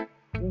of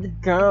the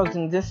girls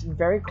in this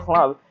very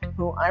club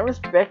who I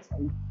respect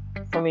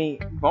fully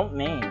won't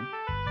name.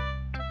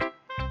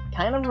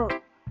 Kind of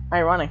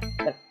ironic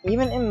that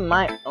even in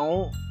my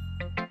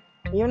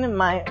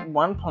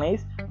one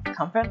place of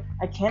comfort,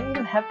 I can't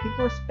even have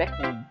people respect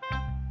me.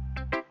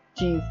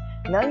 Jeez,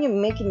 now you're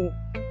making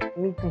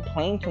me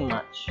complain too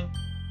much.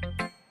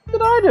 What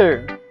did I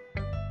do?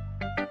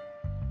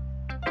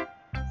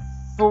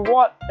 For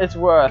what it's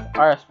worth,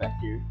 I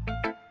respect you.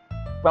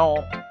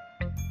 Well,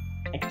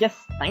 I guess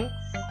thanks.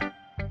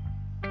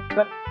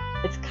 But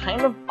it's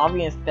kind of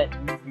obvious that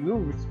you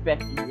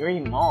respect Yuri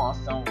more,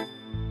 so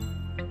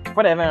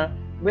whatever,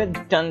 we're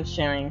done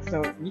sharing,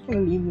 so you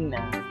can leave me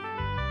now.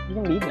 You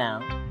can leave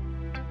now.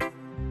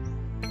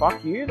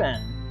 Fuck you then.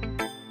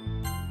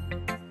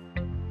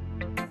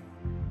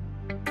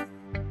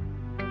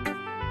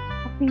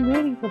 I've been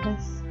waiting for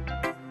this.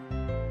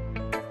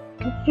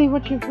 Let's see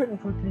what you've written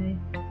for today.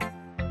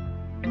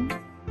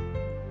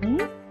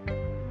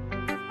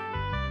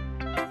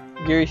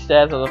 Yuri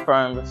stares at the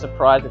phone with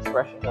surprised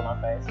expressions on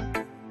her face.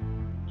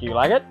 Do you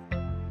like it?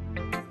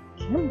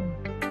 Cameron,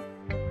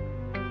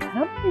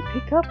 how did you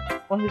pick up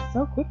on this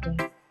so quickly?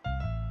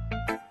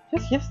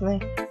 Just yesterday,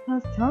 I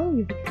was telling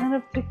you the kind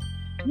of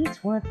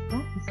techniques worth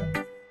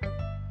practicing.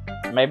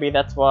 Maybe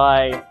that's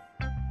why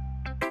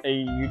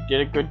you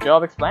did a good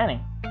job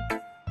explaining.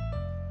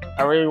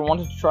 I really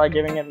wanted to try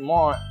giving it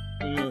more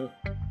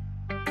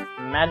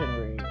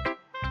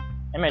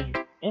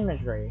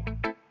imagery.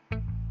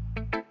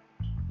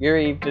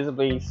 Yuri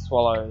visibly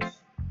swallows.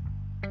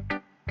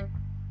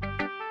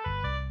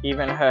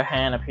 Even her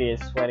hand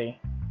appears sweaty.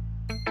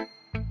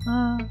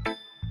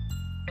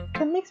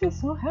 That makes me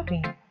so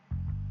happy.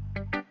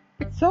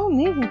 It's so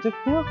amazing to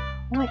feel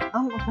like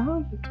I'm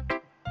valued,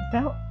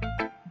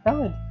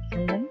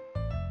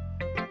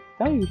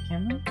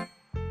 Cameron.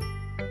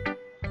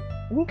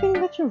 Everything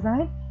that you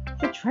write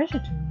is a treasure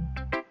to me.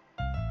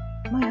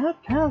 My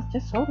heart pounds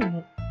just holding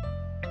it.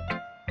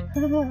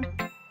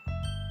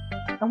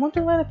 I want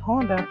to write a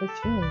poem about this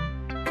feeling.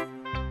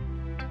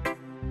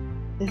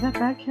 Is that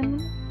bad,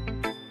 Cameron?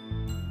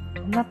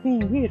 I'm not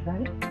being weird,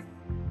 right?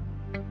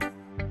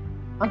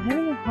 I'm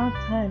having a hard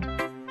time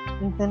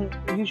than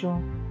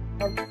usual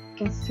at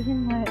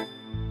concealing my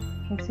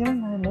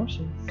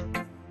emotions.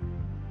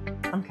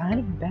 I'm kind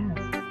of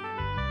embarrassed.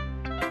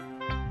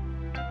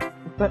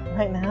 But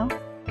right now,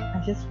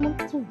 I just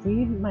want to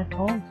read my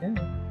poem too.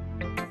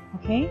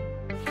 Okay?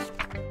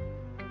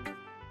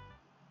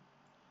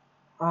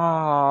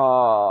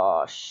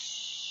 Oh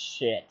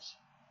shit.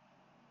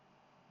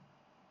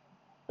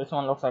 This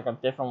one looks like a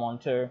different one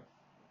too,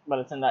 but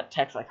it's in that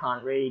text I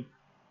can't read.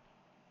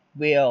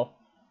 Wheel,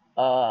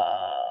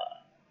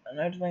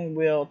 noticing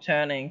wheel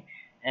turning,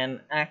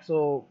 an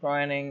axle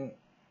grinding,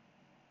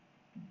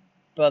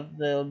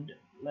 buzzed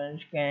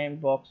lunch game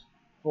box,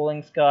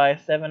 falling sky,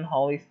 7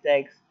 holy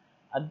stakes,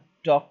 a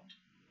docked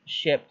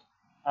ship,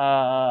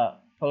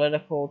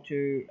 political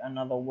to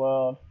another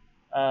world,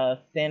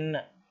 thin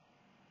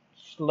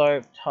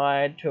slope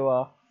tied to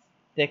a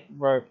thick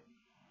rope,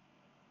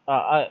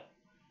 a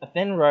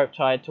thin rope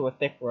tied to a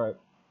thick rope,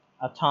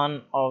 a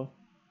ton of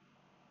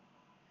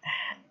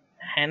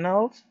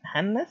handles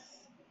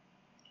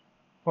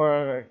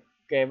for a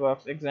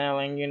gearbox,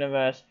 exhaling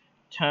universe,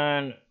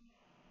 turn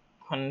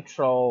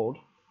controlled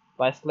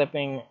by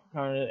slipping,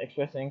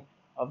 expressing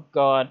of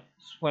God,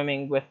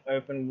 swimming with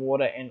open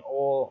water in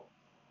all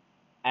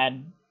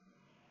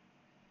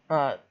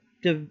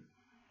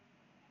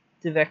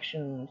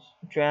directions,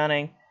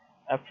 drowning,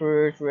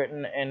 approved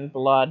written in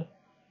blood,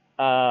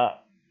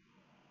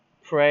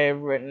 prey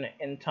written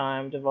in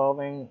time,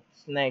 devolving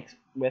snakes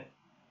with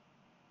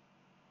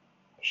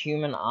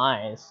human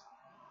eyes,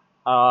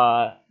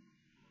 a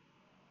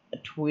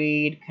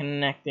tweed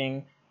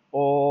connecting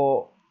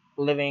all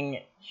living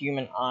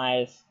human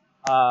eyes,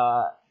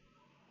 a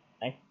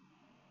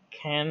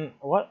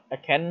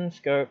cannon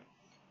scope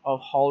of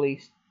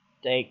holy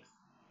stakes,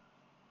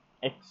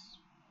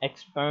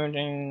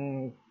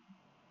 exploding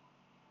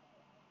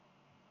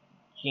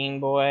Gene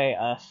Boy,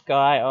 a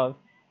sky of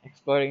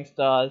exploding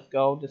stars,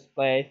 gold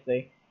displays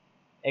the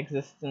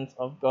existence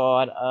of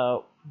God, a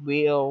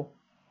wheel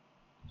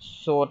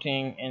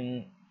sorting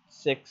in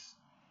 6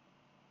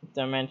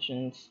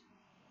 dimensions,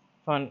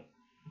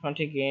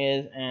 frontier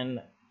gears,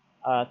 and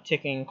a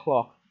ticking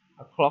clock,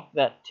 a clock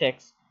that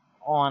ticks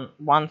on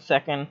 1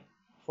 second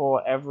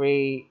for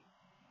every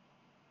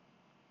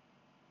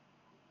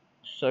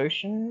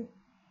second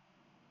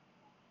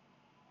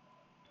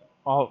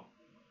of,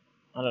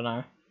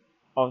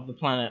 of the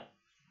planet.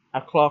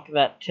 A clock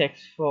that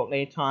ticks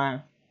 40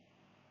 times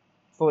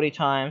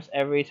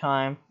every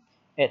time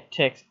it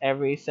ticks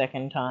every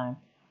second time.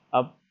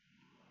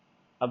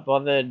 A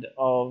bothered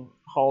of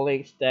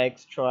holy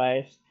stakes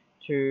tries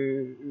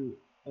to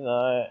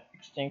the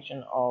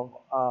extinction of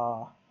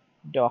a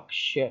dock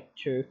ship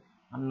to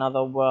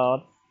another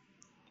world.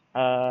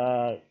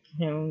 A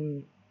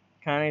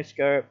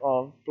kinescope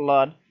of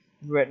blood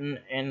written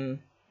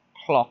in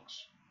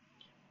clocks.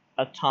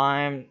 A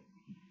time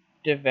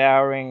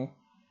devouring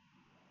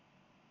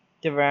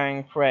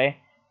prey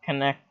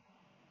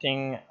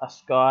connecting a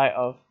sky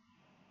of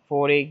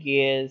 40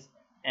 gears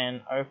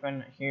and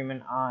open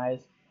human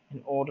eyes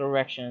in all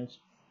directions,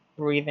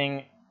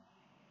 breathing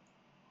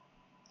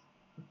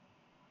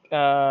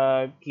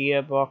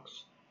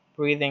gearbox,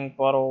 breathing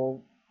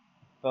bottle,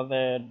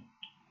 bothered,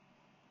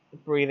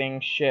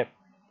 breathing ship,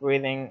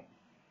 breathing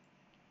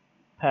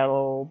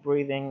pedal,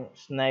 breathing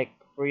snake,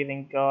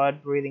 breathing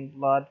god, breathing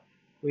blood,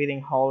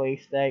 breathing holy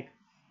stake,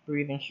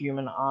 breathing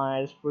human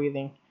eyes,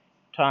 breathing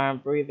time,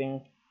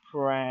 breathing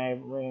prey,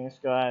 breathing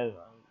skies,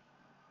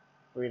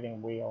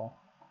 breathing wheel.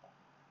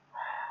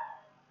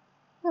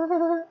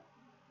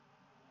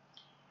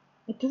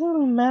 It doesn't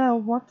really matter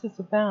what it's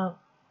about.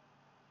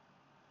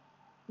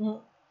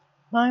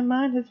 My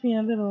mind has been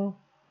a little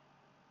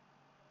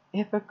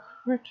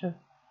hypocritive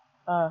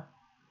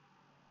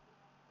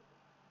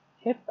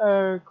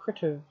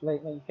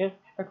lately.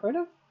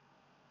 Hypocritive?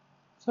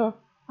 So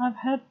I've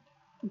had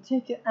to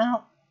take it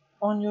out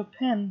on your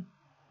pen.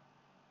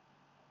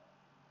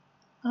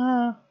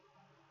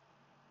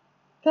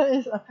 That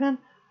is a pen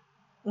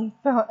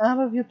fell out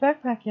of your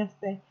backpack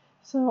yesterday,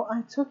 so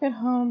I took it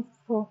home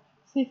for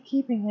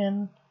safekeeping,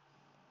 and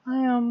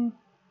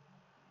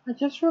I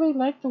just really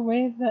like the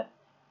way that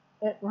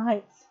it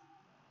writes.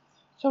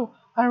 So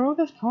I wrote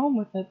this poem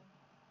with it,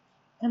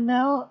 and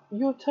now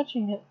you're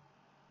touching it.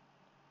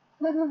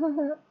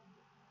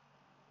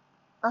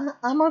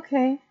 I'm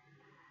okay.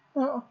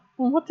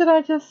 What did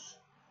I just...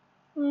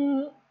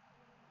 Can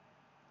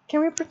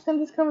we pretend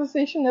this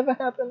conversation never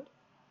happened?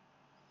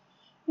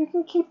 You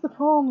can keep the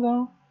poem,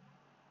 though.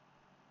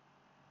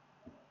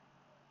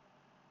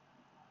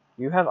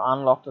 You have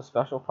unlocked a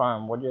special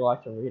poem. Would you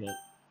like to read it?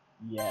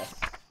 Yes.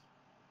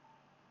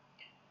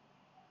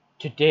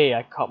 Today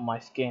I cut my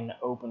skin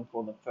open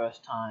for the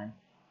first time.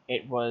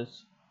 It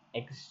was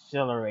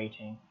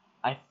exhilarating.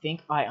 I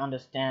think I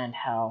understand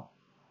how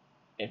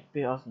it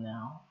feels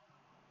now.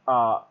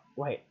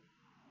 Wait.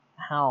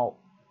 How?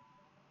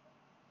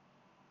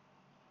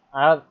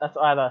 That's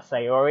either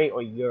Sayori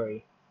or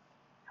Yuri.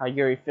 How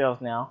Yuri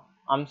feels now.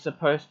 I'm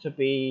supposed to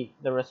be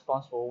the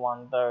responsible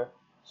one, though,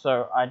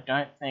 so I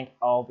don't think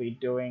I'll be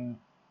doing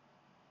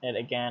it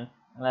again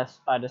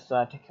unless I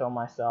decide to kill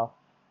myself.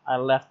 I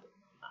left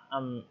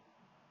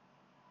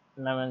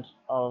memento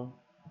of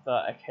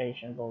the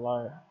occasion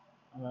below.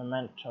 A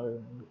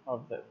memento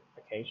of the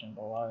occasion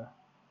below.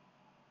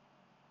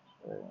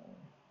 So,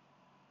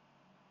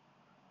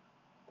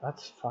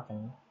 that's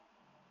fucking...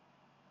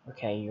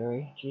 Okay,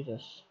 Yuri,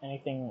 Jesus.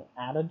 Anything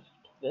added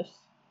to this?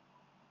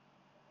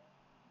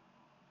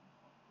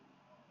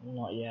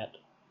 Not yet.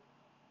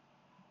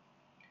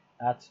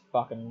 That's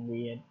fucking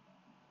weird.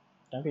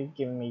 Don't be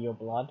giving me your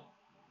blood.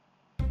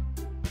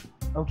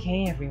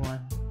 Okay,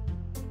 everyone.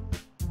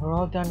 We're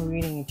all done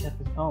reading each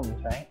other's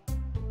poems, right?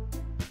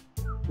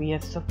 We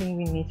have something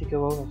we need to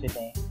go over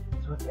today,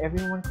 so if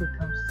everyone could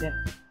come sit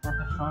at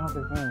the front of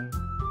the room.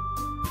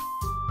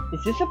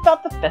 Is this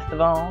about the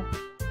festival?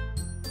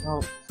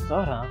 Well,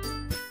 sorta.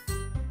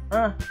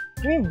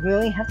 Do we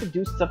really have to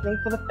do something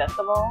for the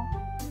festival?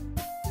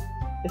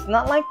 It's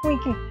not like we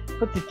can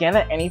put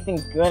together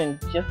anything good in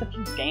just a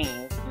few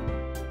days.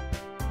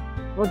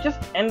 We'll just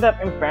end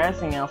up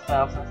embarrassing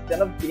ourselves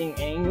instead of getting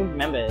any new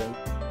members.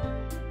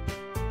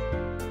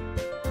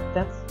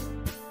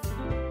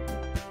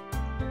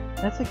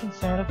 That's a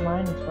concern of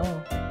mine as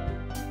well.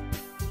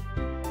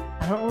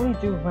 I don't really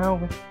do well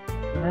with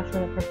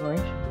last-minute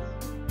preparations.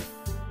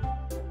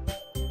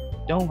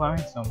 Don't worry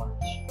so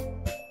much.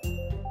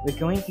 We're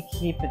going to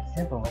keep it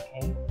simple,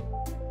 okay?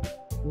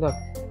 Look,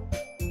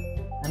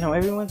 I know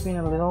everyone's been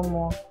a little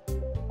more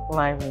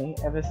lively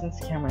ever since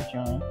Cameron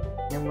joined,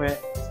 and we're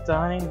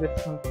starting with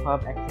some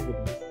club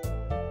activities.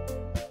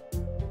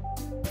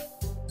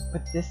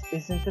 But this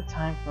isn't the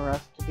time for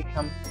us to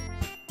become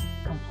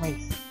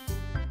complacent.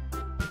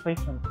 We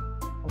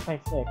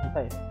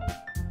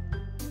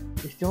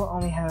still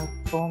only have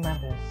 4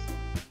 members,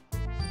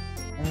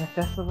 and the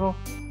festival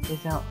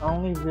is our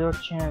only real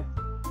chance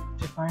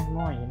to find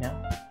more, you know?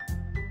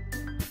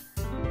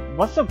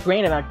 What's so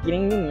great about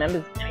getting new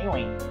members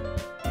anyway?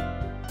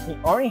 We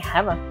already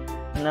have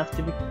enough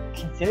to be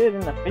considered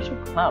an official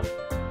club.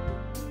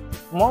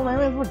 More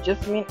members would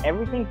just mean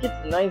everything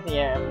gets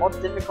noisier and more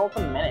difficult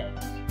to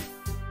manage.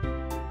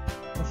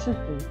 It's just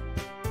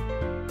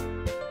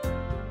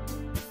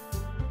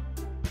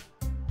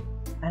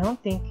I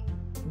don't think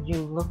you're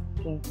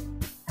looking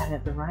at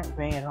it the right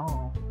way at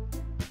all.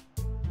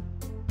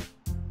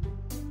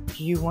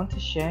 Do you want to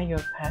share your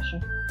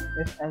passion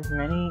with as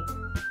many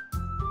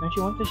Don't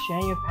you want to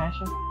share your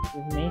passion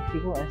with as many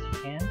people as you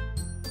can?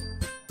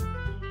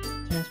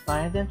 To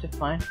inspire them to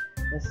find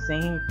the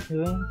same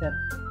feeling that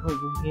put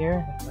you here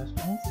in the first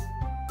place?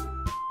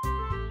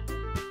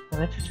 The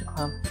Literature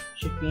Club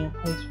should be a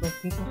place where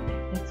people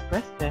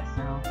express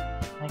themselves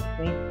like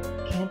they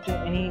can't do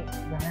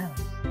anywhere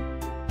else.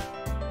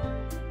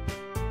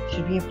 It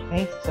should be a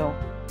place so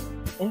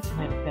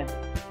intimate that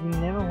you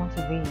never want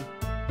to leave.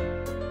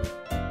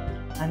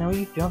 I know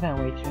you feel that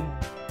way too.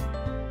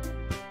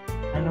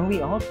 I know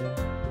we all do.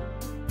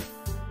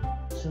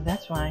 So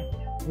that's why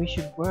we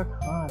should work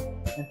hard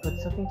and put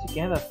something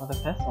together for the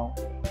festival,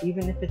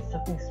 even if it's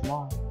something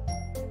small.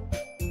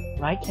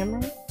 Right,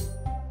 Cameron?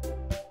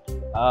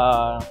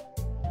 Oh,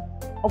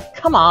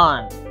 come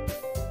on!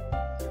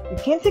 You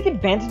can't take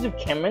advantage of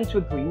Cameron to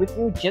agree with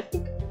you just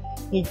because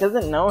he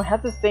doesn't know how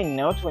to say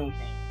no to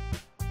anything.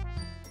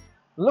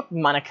 Look,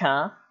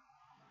 Monica.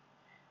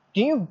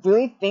 Do you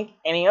really think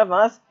any of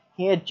us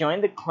here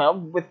joined the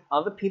club with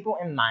other people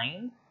in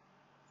mind?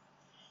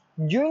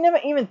 You never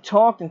even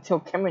talked until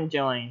Cameron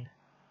joined.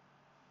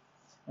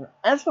 And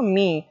as for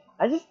me,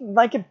 I just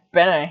like it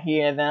better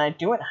here than I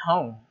do at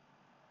home.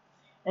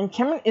 And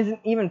Cameron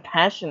isn't even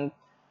patient.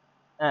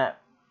 And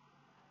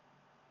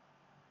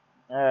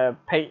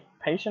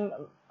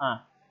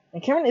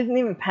Cameron isn't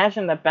even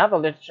passionate about the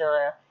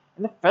literature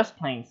in the first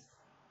place.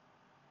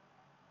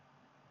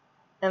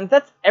 And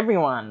that's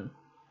everyone.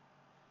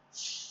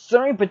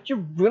 Sorry, but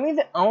you're really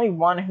the only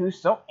one who's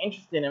so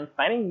interested in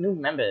finding new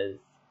members.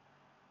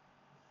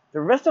 The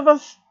rest of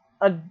us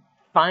are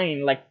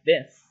fine like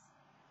this.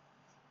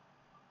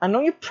 I know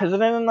you're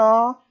president and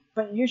all,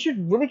 but you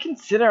should really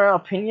consider our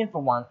opinion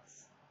for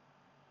once.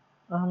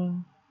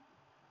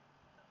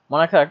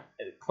 Monica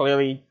is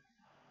clearly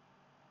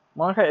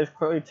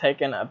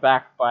taken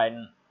aback by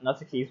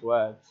Natsuki's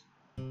words.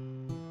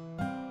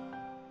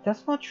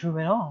 That's not true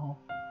at all.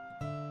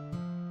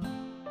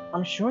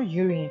 I'm sure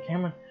Yuri and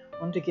Cameron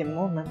want to get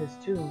more members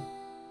too,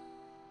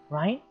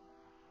 right?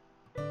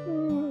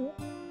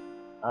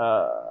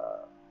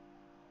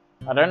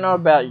 I don't know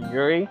about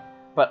Yuri,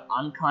 but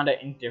I'm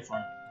kinda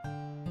indifferent.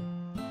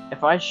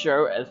 If I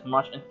show as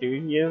much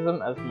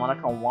enthusiasm as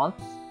Monica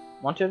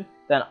wanted,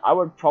 then I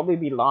would probably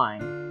be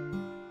lying.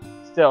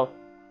 Still,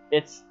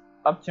 it's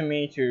up to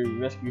me to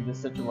rescue this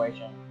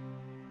situation.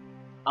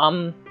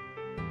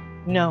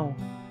 No.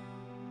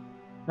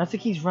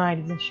 Natsuki's right,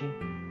 isn't she?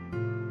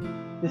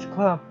 This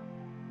club,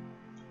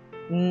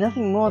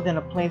 nothing more than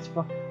a place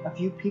for a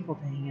few people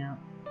to hang out.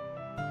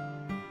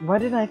 Why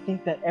did I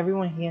think that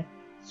everyone here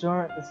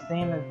saw it the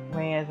same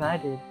way as I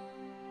did?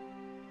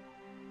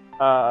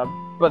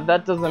 But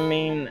that doesn't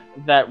mean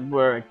that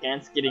we're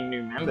against getting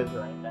new members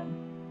or anything.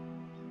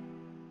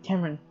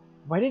 Cameron,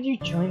 why did you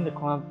join the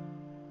club?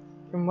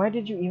 And why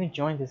did you even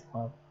join this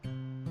club?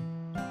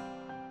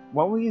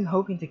 What were you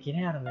hoping to get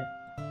out of it?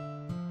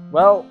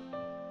 Well,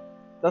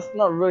 that's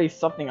not really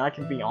something I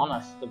can be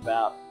honest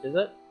about, is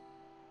it?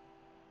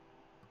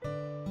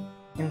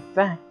 In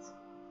fact,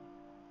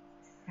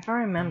 if I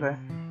remember,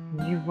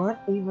 you weren't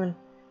even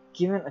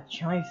given a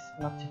choice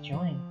not to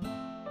join.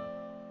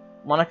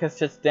 Monica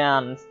sits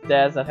down and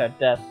stares at her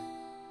desk.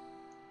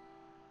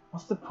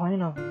 What's the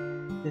point of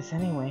this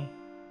anyway?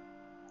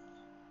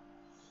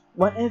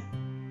 What if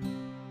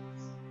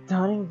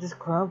starting this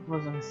club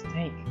was a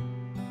mistake?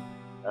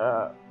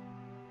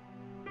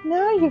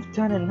 Now you've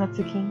done it,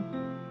 Natsuki.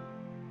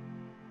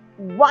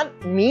 What,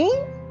 me?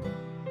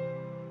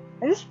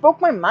 I just spoke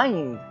my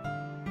mind.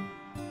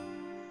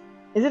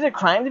 Is it a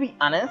crime to be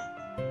honest?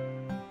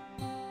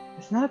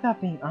 It's not about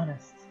being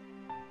honest.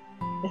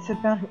 It's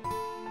about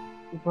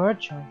word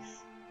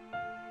choice.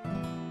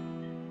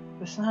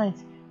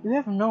 Besides, you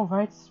have no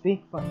right to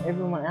speak for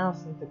everyone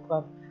else in the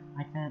club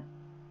like that.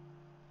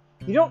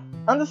 You don't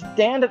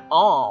understand at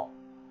all.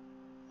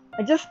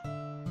 I just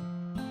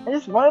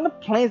wanted a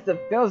place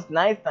that feels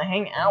nice to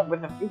hang out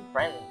with a few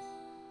friends.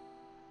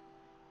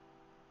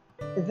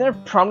 Is there a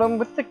problem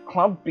with the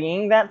club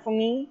being that for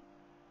me?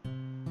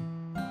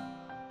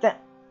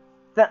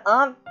 There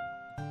aren't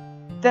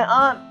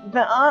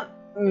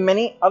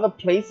many other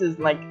places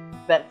like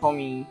that for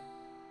me.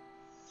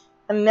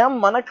 And now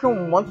Monica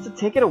wants to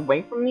take it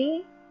away from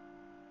me?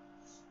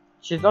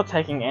 She's not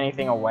taking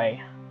anything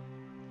away.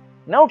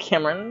 No,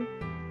 Cameron.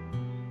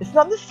 It's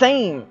not the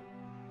same.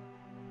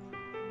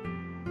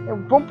 It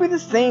won't be the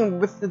same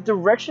with the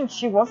direction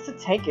she wants to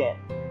take it.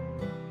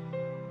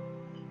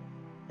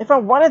 If I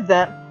wanted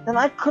that, then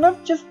I could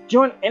have just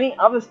joined any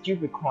other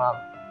stupid club.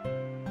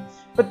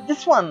 But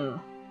this one,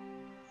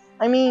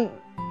 I mean,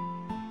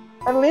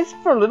 at least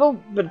for a little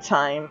bit of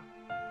time,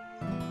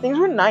 things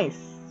were nice.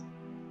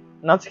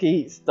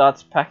 Natsuki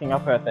starts packing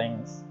up her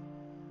things.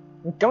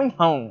 I'm going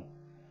home.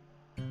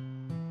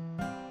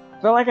 I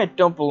feel like I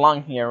don't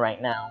belong here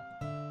right now.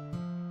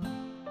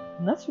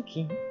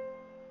 Natsuki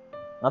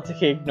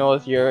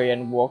ignores Yuri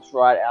and walks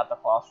right out the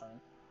classroom.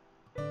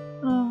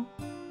 Oh,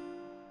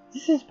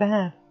 this is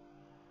bad.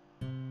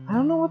 I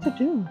don't know what to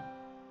do.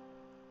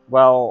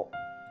 Well,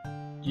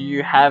 do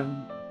you have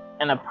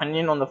an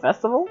opinion on the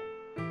festival?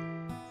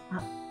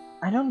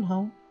 I don't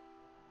know.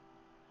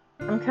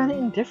 I'm kinda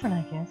indifferent,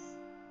 I guess.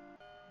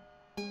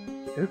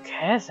 Who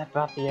cares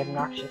about the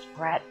obnoxious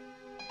brat?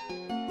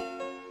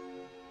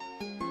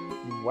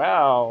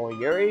 Wow,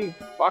 Yuri,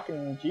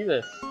 fucking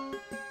Jesus.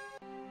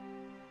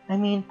 I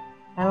mean,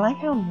 I like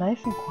how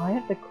nice and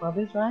quiet the club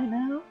is right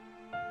now.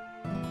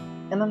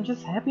 And I'm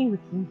just happy with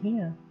you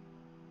here.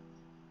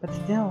 But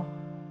still,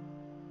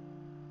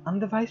 I'm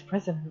the vice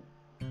president.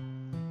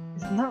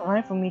 It's not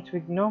right for me to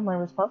ignore my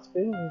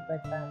responsibilities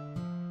like that.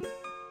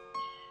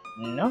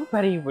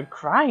 Nobody would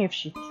cry if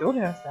she killed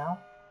herself.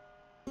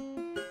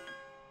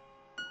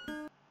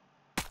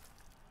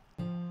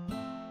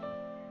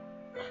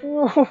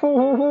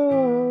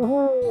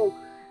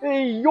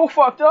 Hey, you're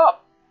fucked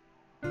up!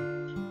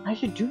 I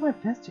should do my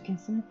best to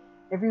consider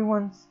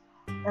everyone's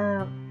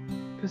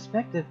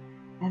perspective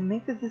and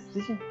make the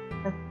decision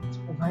that's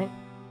right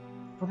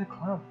for the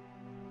club.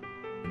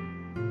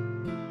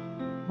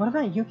 What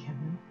about you,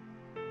 Kevin?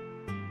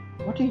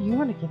 What do you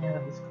want to get out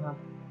of this club?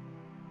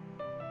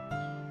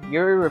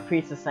 Yuri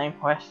repeats the same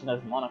question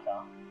as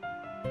Monica.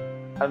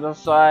 I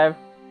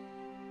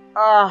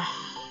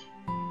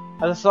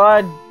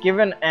decide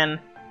given an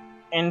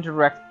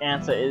indirect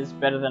answer is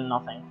better than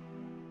nothing.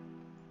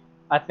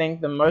 I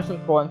think the most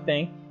important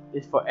thing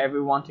is for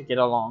everyone to get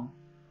along.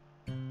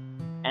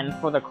 And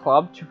for the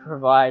club to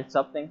provide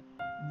something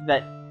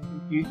that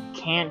you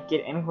can't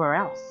get anywhere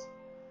else.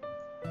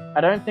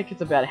 I don't think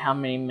it's about how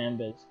many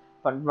members,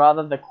 but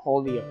rather the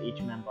quality of each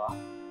member.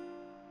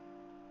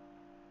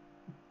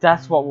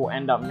 That's what will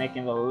end up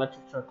making the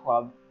literature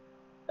club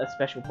a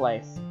special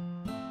place.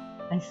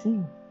 I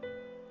see.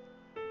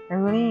 I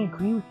really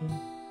agree with you.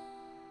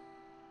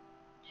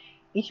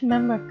 Each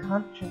member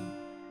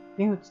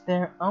contributes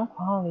their own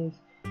qualities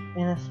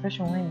in a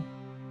special way.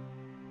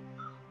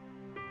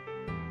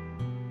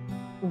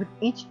 With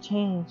each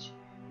change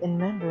in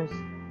members,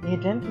 the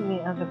identity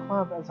of the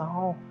club as a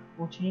whole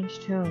will change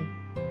too.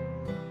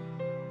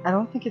 I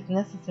don't think it's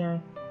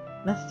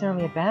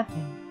necessarily a bad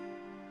thing.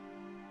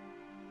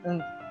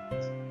 And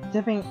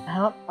stepping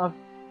out of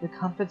the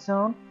comfort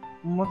zone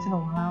once in a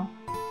while.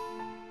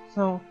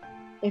 So,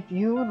 if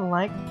you would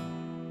like...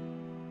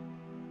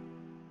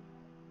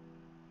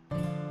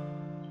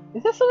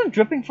 Is there something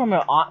dripping from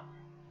her eye?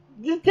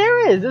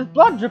 There is! There's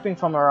blood dripping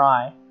from her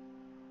eye.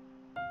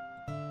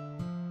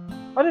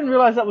 I didn't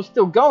realize that was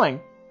still going.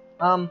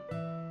 So,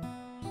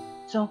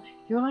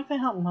 if you would like to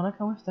help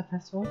Monica with the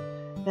festival,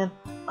 then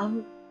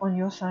I'm on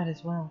your side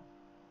as well.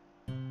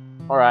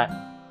 Alright.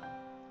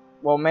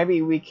 Well,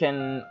 maybe we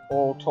can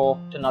all talk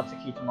to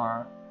Natsuki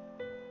tomorrow.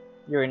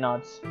 Yuri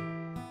nods.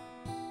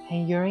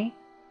 Hey, Yuri?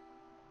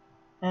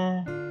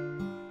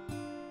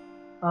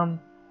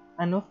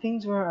 I know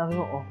things were a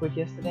little awkward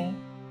yesterday,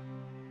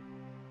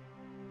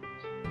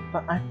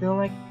 but I feel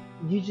like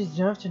you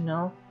deserve to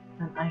know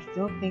that I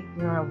still think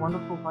you're a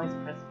wonderful vice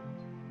president.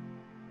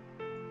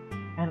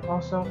 And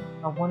also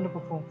a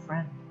wonderful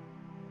friend.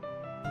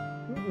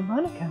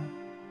 Monica!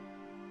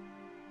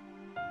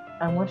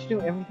 I want to do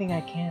everything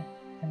I can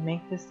to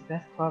make this the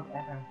best club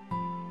ever.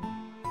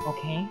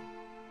 Okay?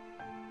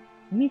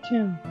 Me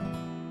too.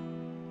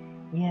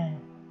 Yeah.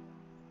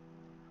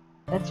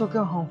 Let's all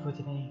go home for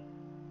today.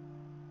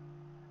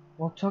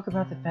 We'll talk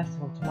about the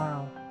festival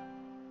tomorrow.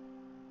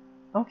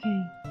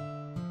 Okay.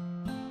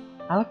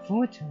 I look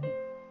forward to it.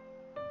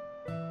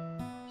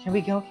 Shall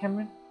we go,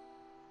 Cameron?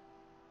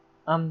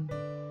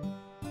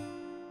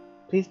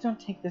 Please don't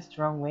take this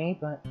the wrong way,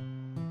 but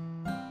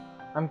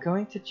I'm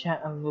going to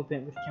chat a little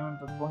bit with Cameron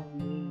before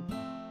we leave.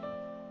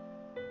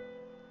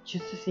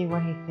 Just to see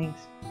what he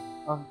thinks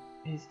of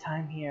his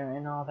time here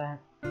and all that.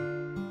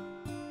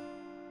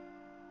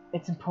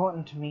 It's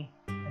important to me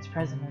as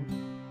president.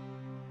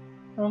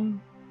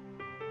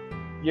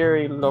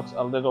 Yuri looks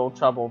a little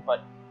troubled,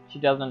 but she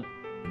doesn't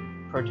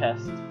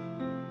protest.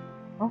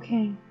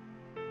 Okay.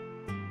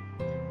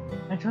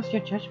 I trust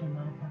your judgment,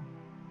 Monica.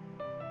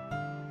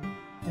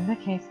 In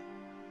that case,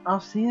 I'll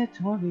see the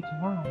two of you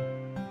tomorrow.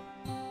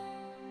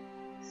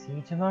 See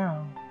you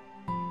tomorrow.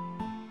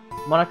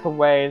 Monica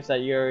waves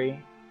at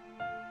Yuri.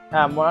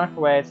 Monica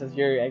waves as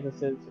Yuri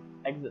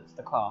exits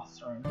the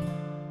classroom.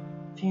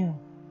 Phew.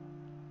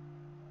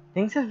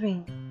 Things have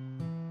been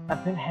a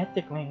bit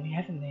hectic lately,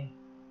 haven't they?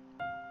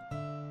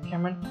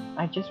 Cameron,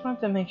 I just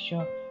wanted to make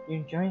sure you're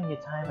enjoying your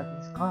time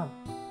at this club.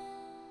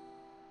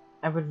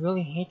 I would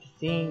really hate to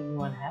see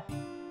you unhappy.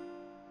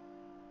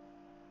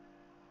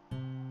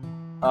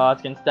 Oh,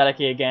 it's getting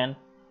staticky again.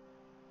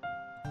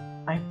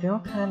 I feel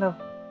kind of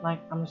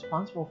like I'm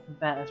responsible for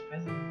that as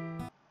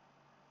president.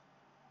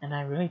 And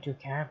I really do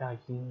care about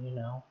you, you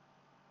know.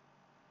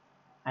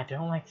 I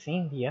don't like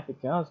seeing the other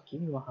girls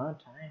give you a hard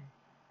time.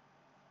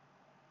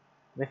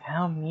 With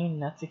how mean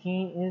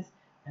Natsuki is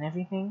and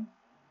everything.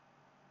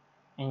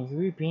 And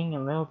you being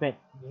a little bit,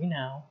 you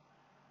know.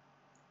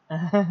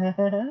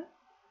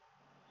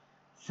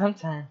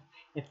 Sometimes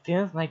it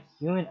feels like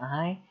you and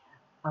I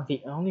are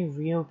the only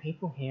real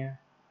people here.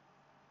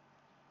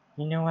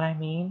 You know what I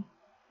mean?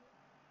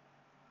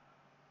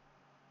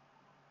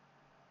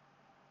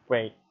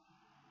 Wait,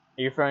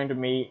 are you referring to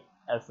me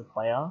as the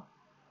player?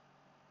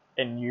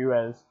 And you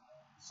as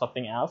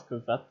something else,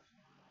 because that's...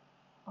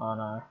 Oh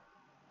no.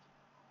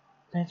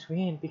 That's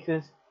weird,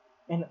 because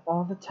in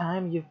all the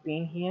time you've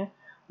been here,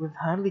 we've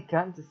hardly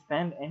gotten to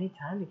spend any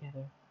time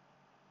together.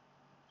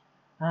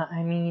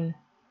 I mean,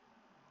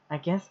 I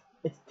guess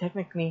it's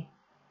technically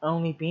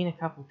only been a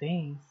couple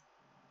days.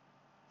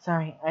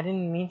 Sorry, I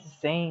didn't mean to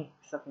say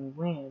something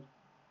weird.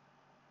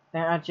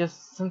 There are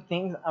just some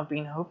things I've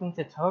been hoping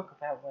to talk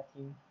about with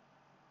you.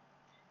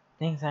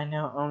 Things I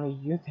know only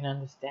you can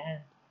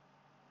understand.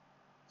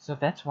 So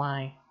that's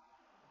why...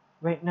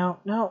 Wait, no.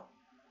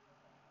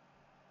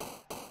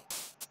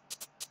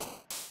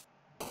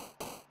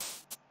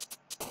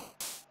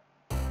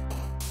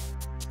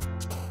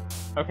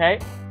 Okay.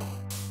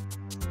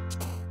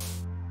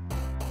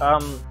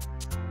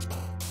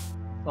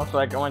 Looks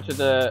like I went to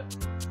the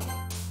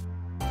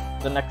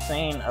next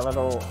scene a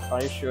little...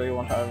 Are you sure you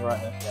want to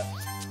overwrite this?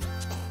 Yes.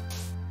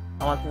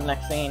 I went to the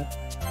next scene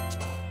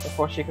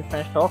before she could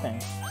finish talking.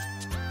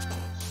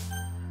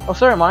 Oh,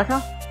 sorry,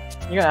 Monica.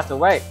 You're gonna have to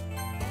wait,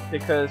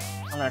 because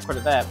I'm gonna quit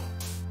it there.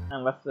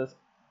 Unless there's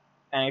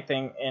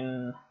anything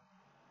in...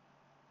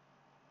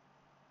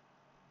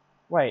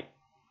 Wait.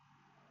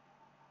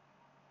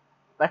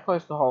 That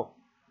closed the whole...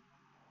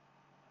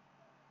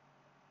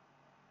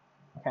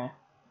 Okay.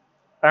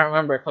 I don't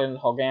remember it closing the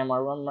whole game. I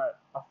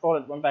thought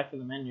it went back to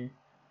the menu.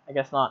 I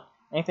guess not.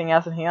 Anything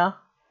else in here?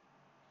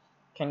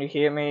 Can you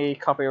hear me?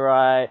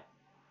 Copyright.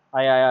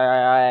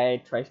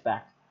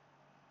 Traceback.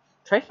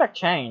 Traceback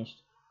changed.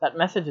 That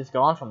message is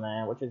gone from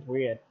there, which is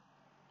weird.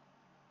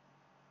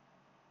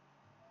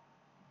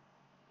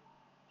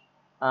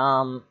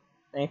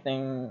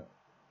 Anything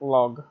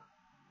log?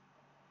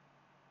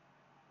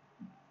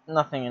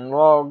 Nothing in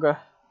log.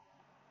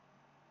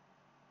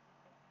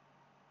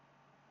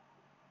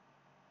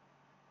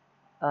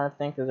 I don't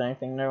think there's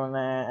anything new in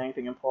there,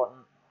 anything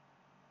important.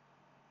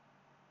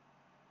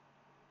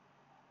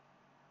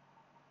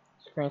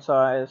 Screen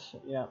size,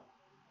 yeah.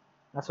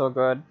 That's all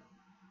good.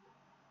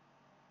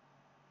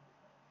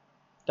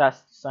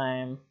 That's the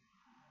same.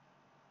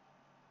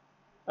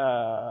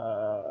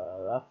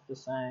 That's the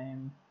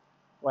same.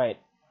 Wait.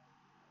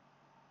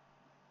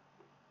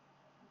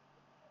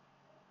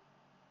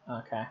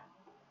 Okay.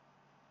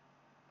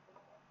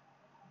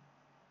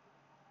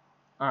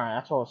 Alright,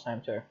 that's all the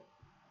same too.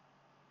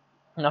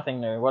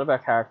 Nothing new. What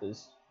about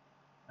characters?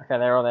 Okay,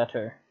 they're all there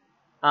too.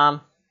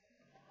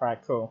 Right,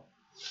 cool.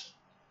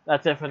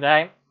 That's it for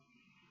today.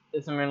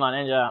 It's the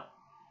M00NLight Ninja,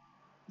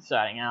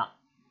 signing out.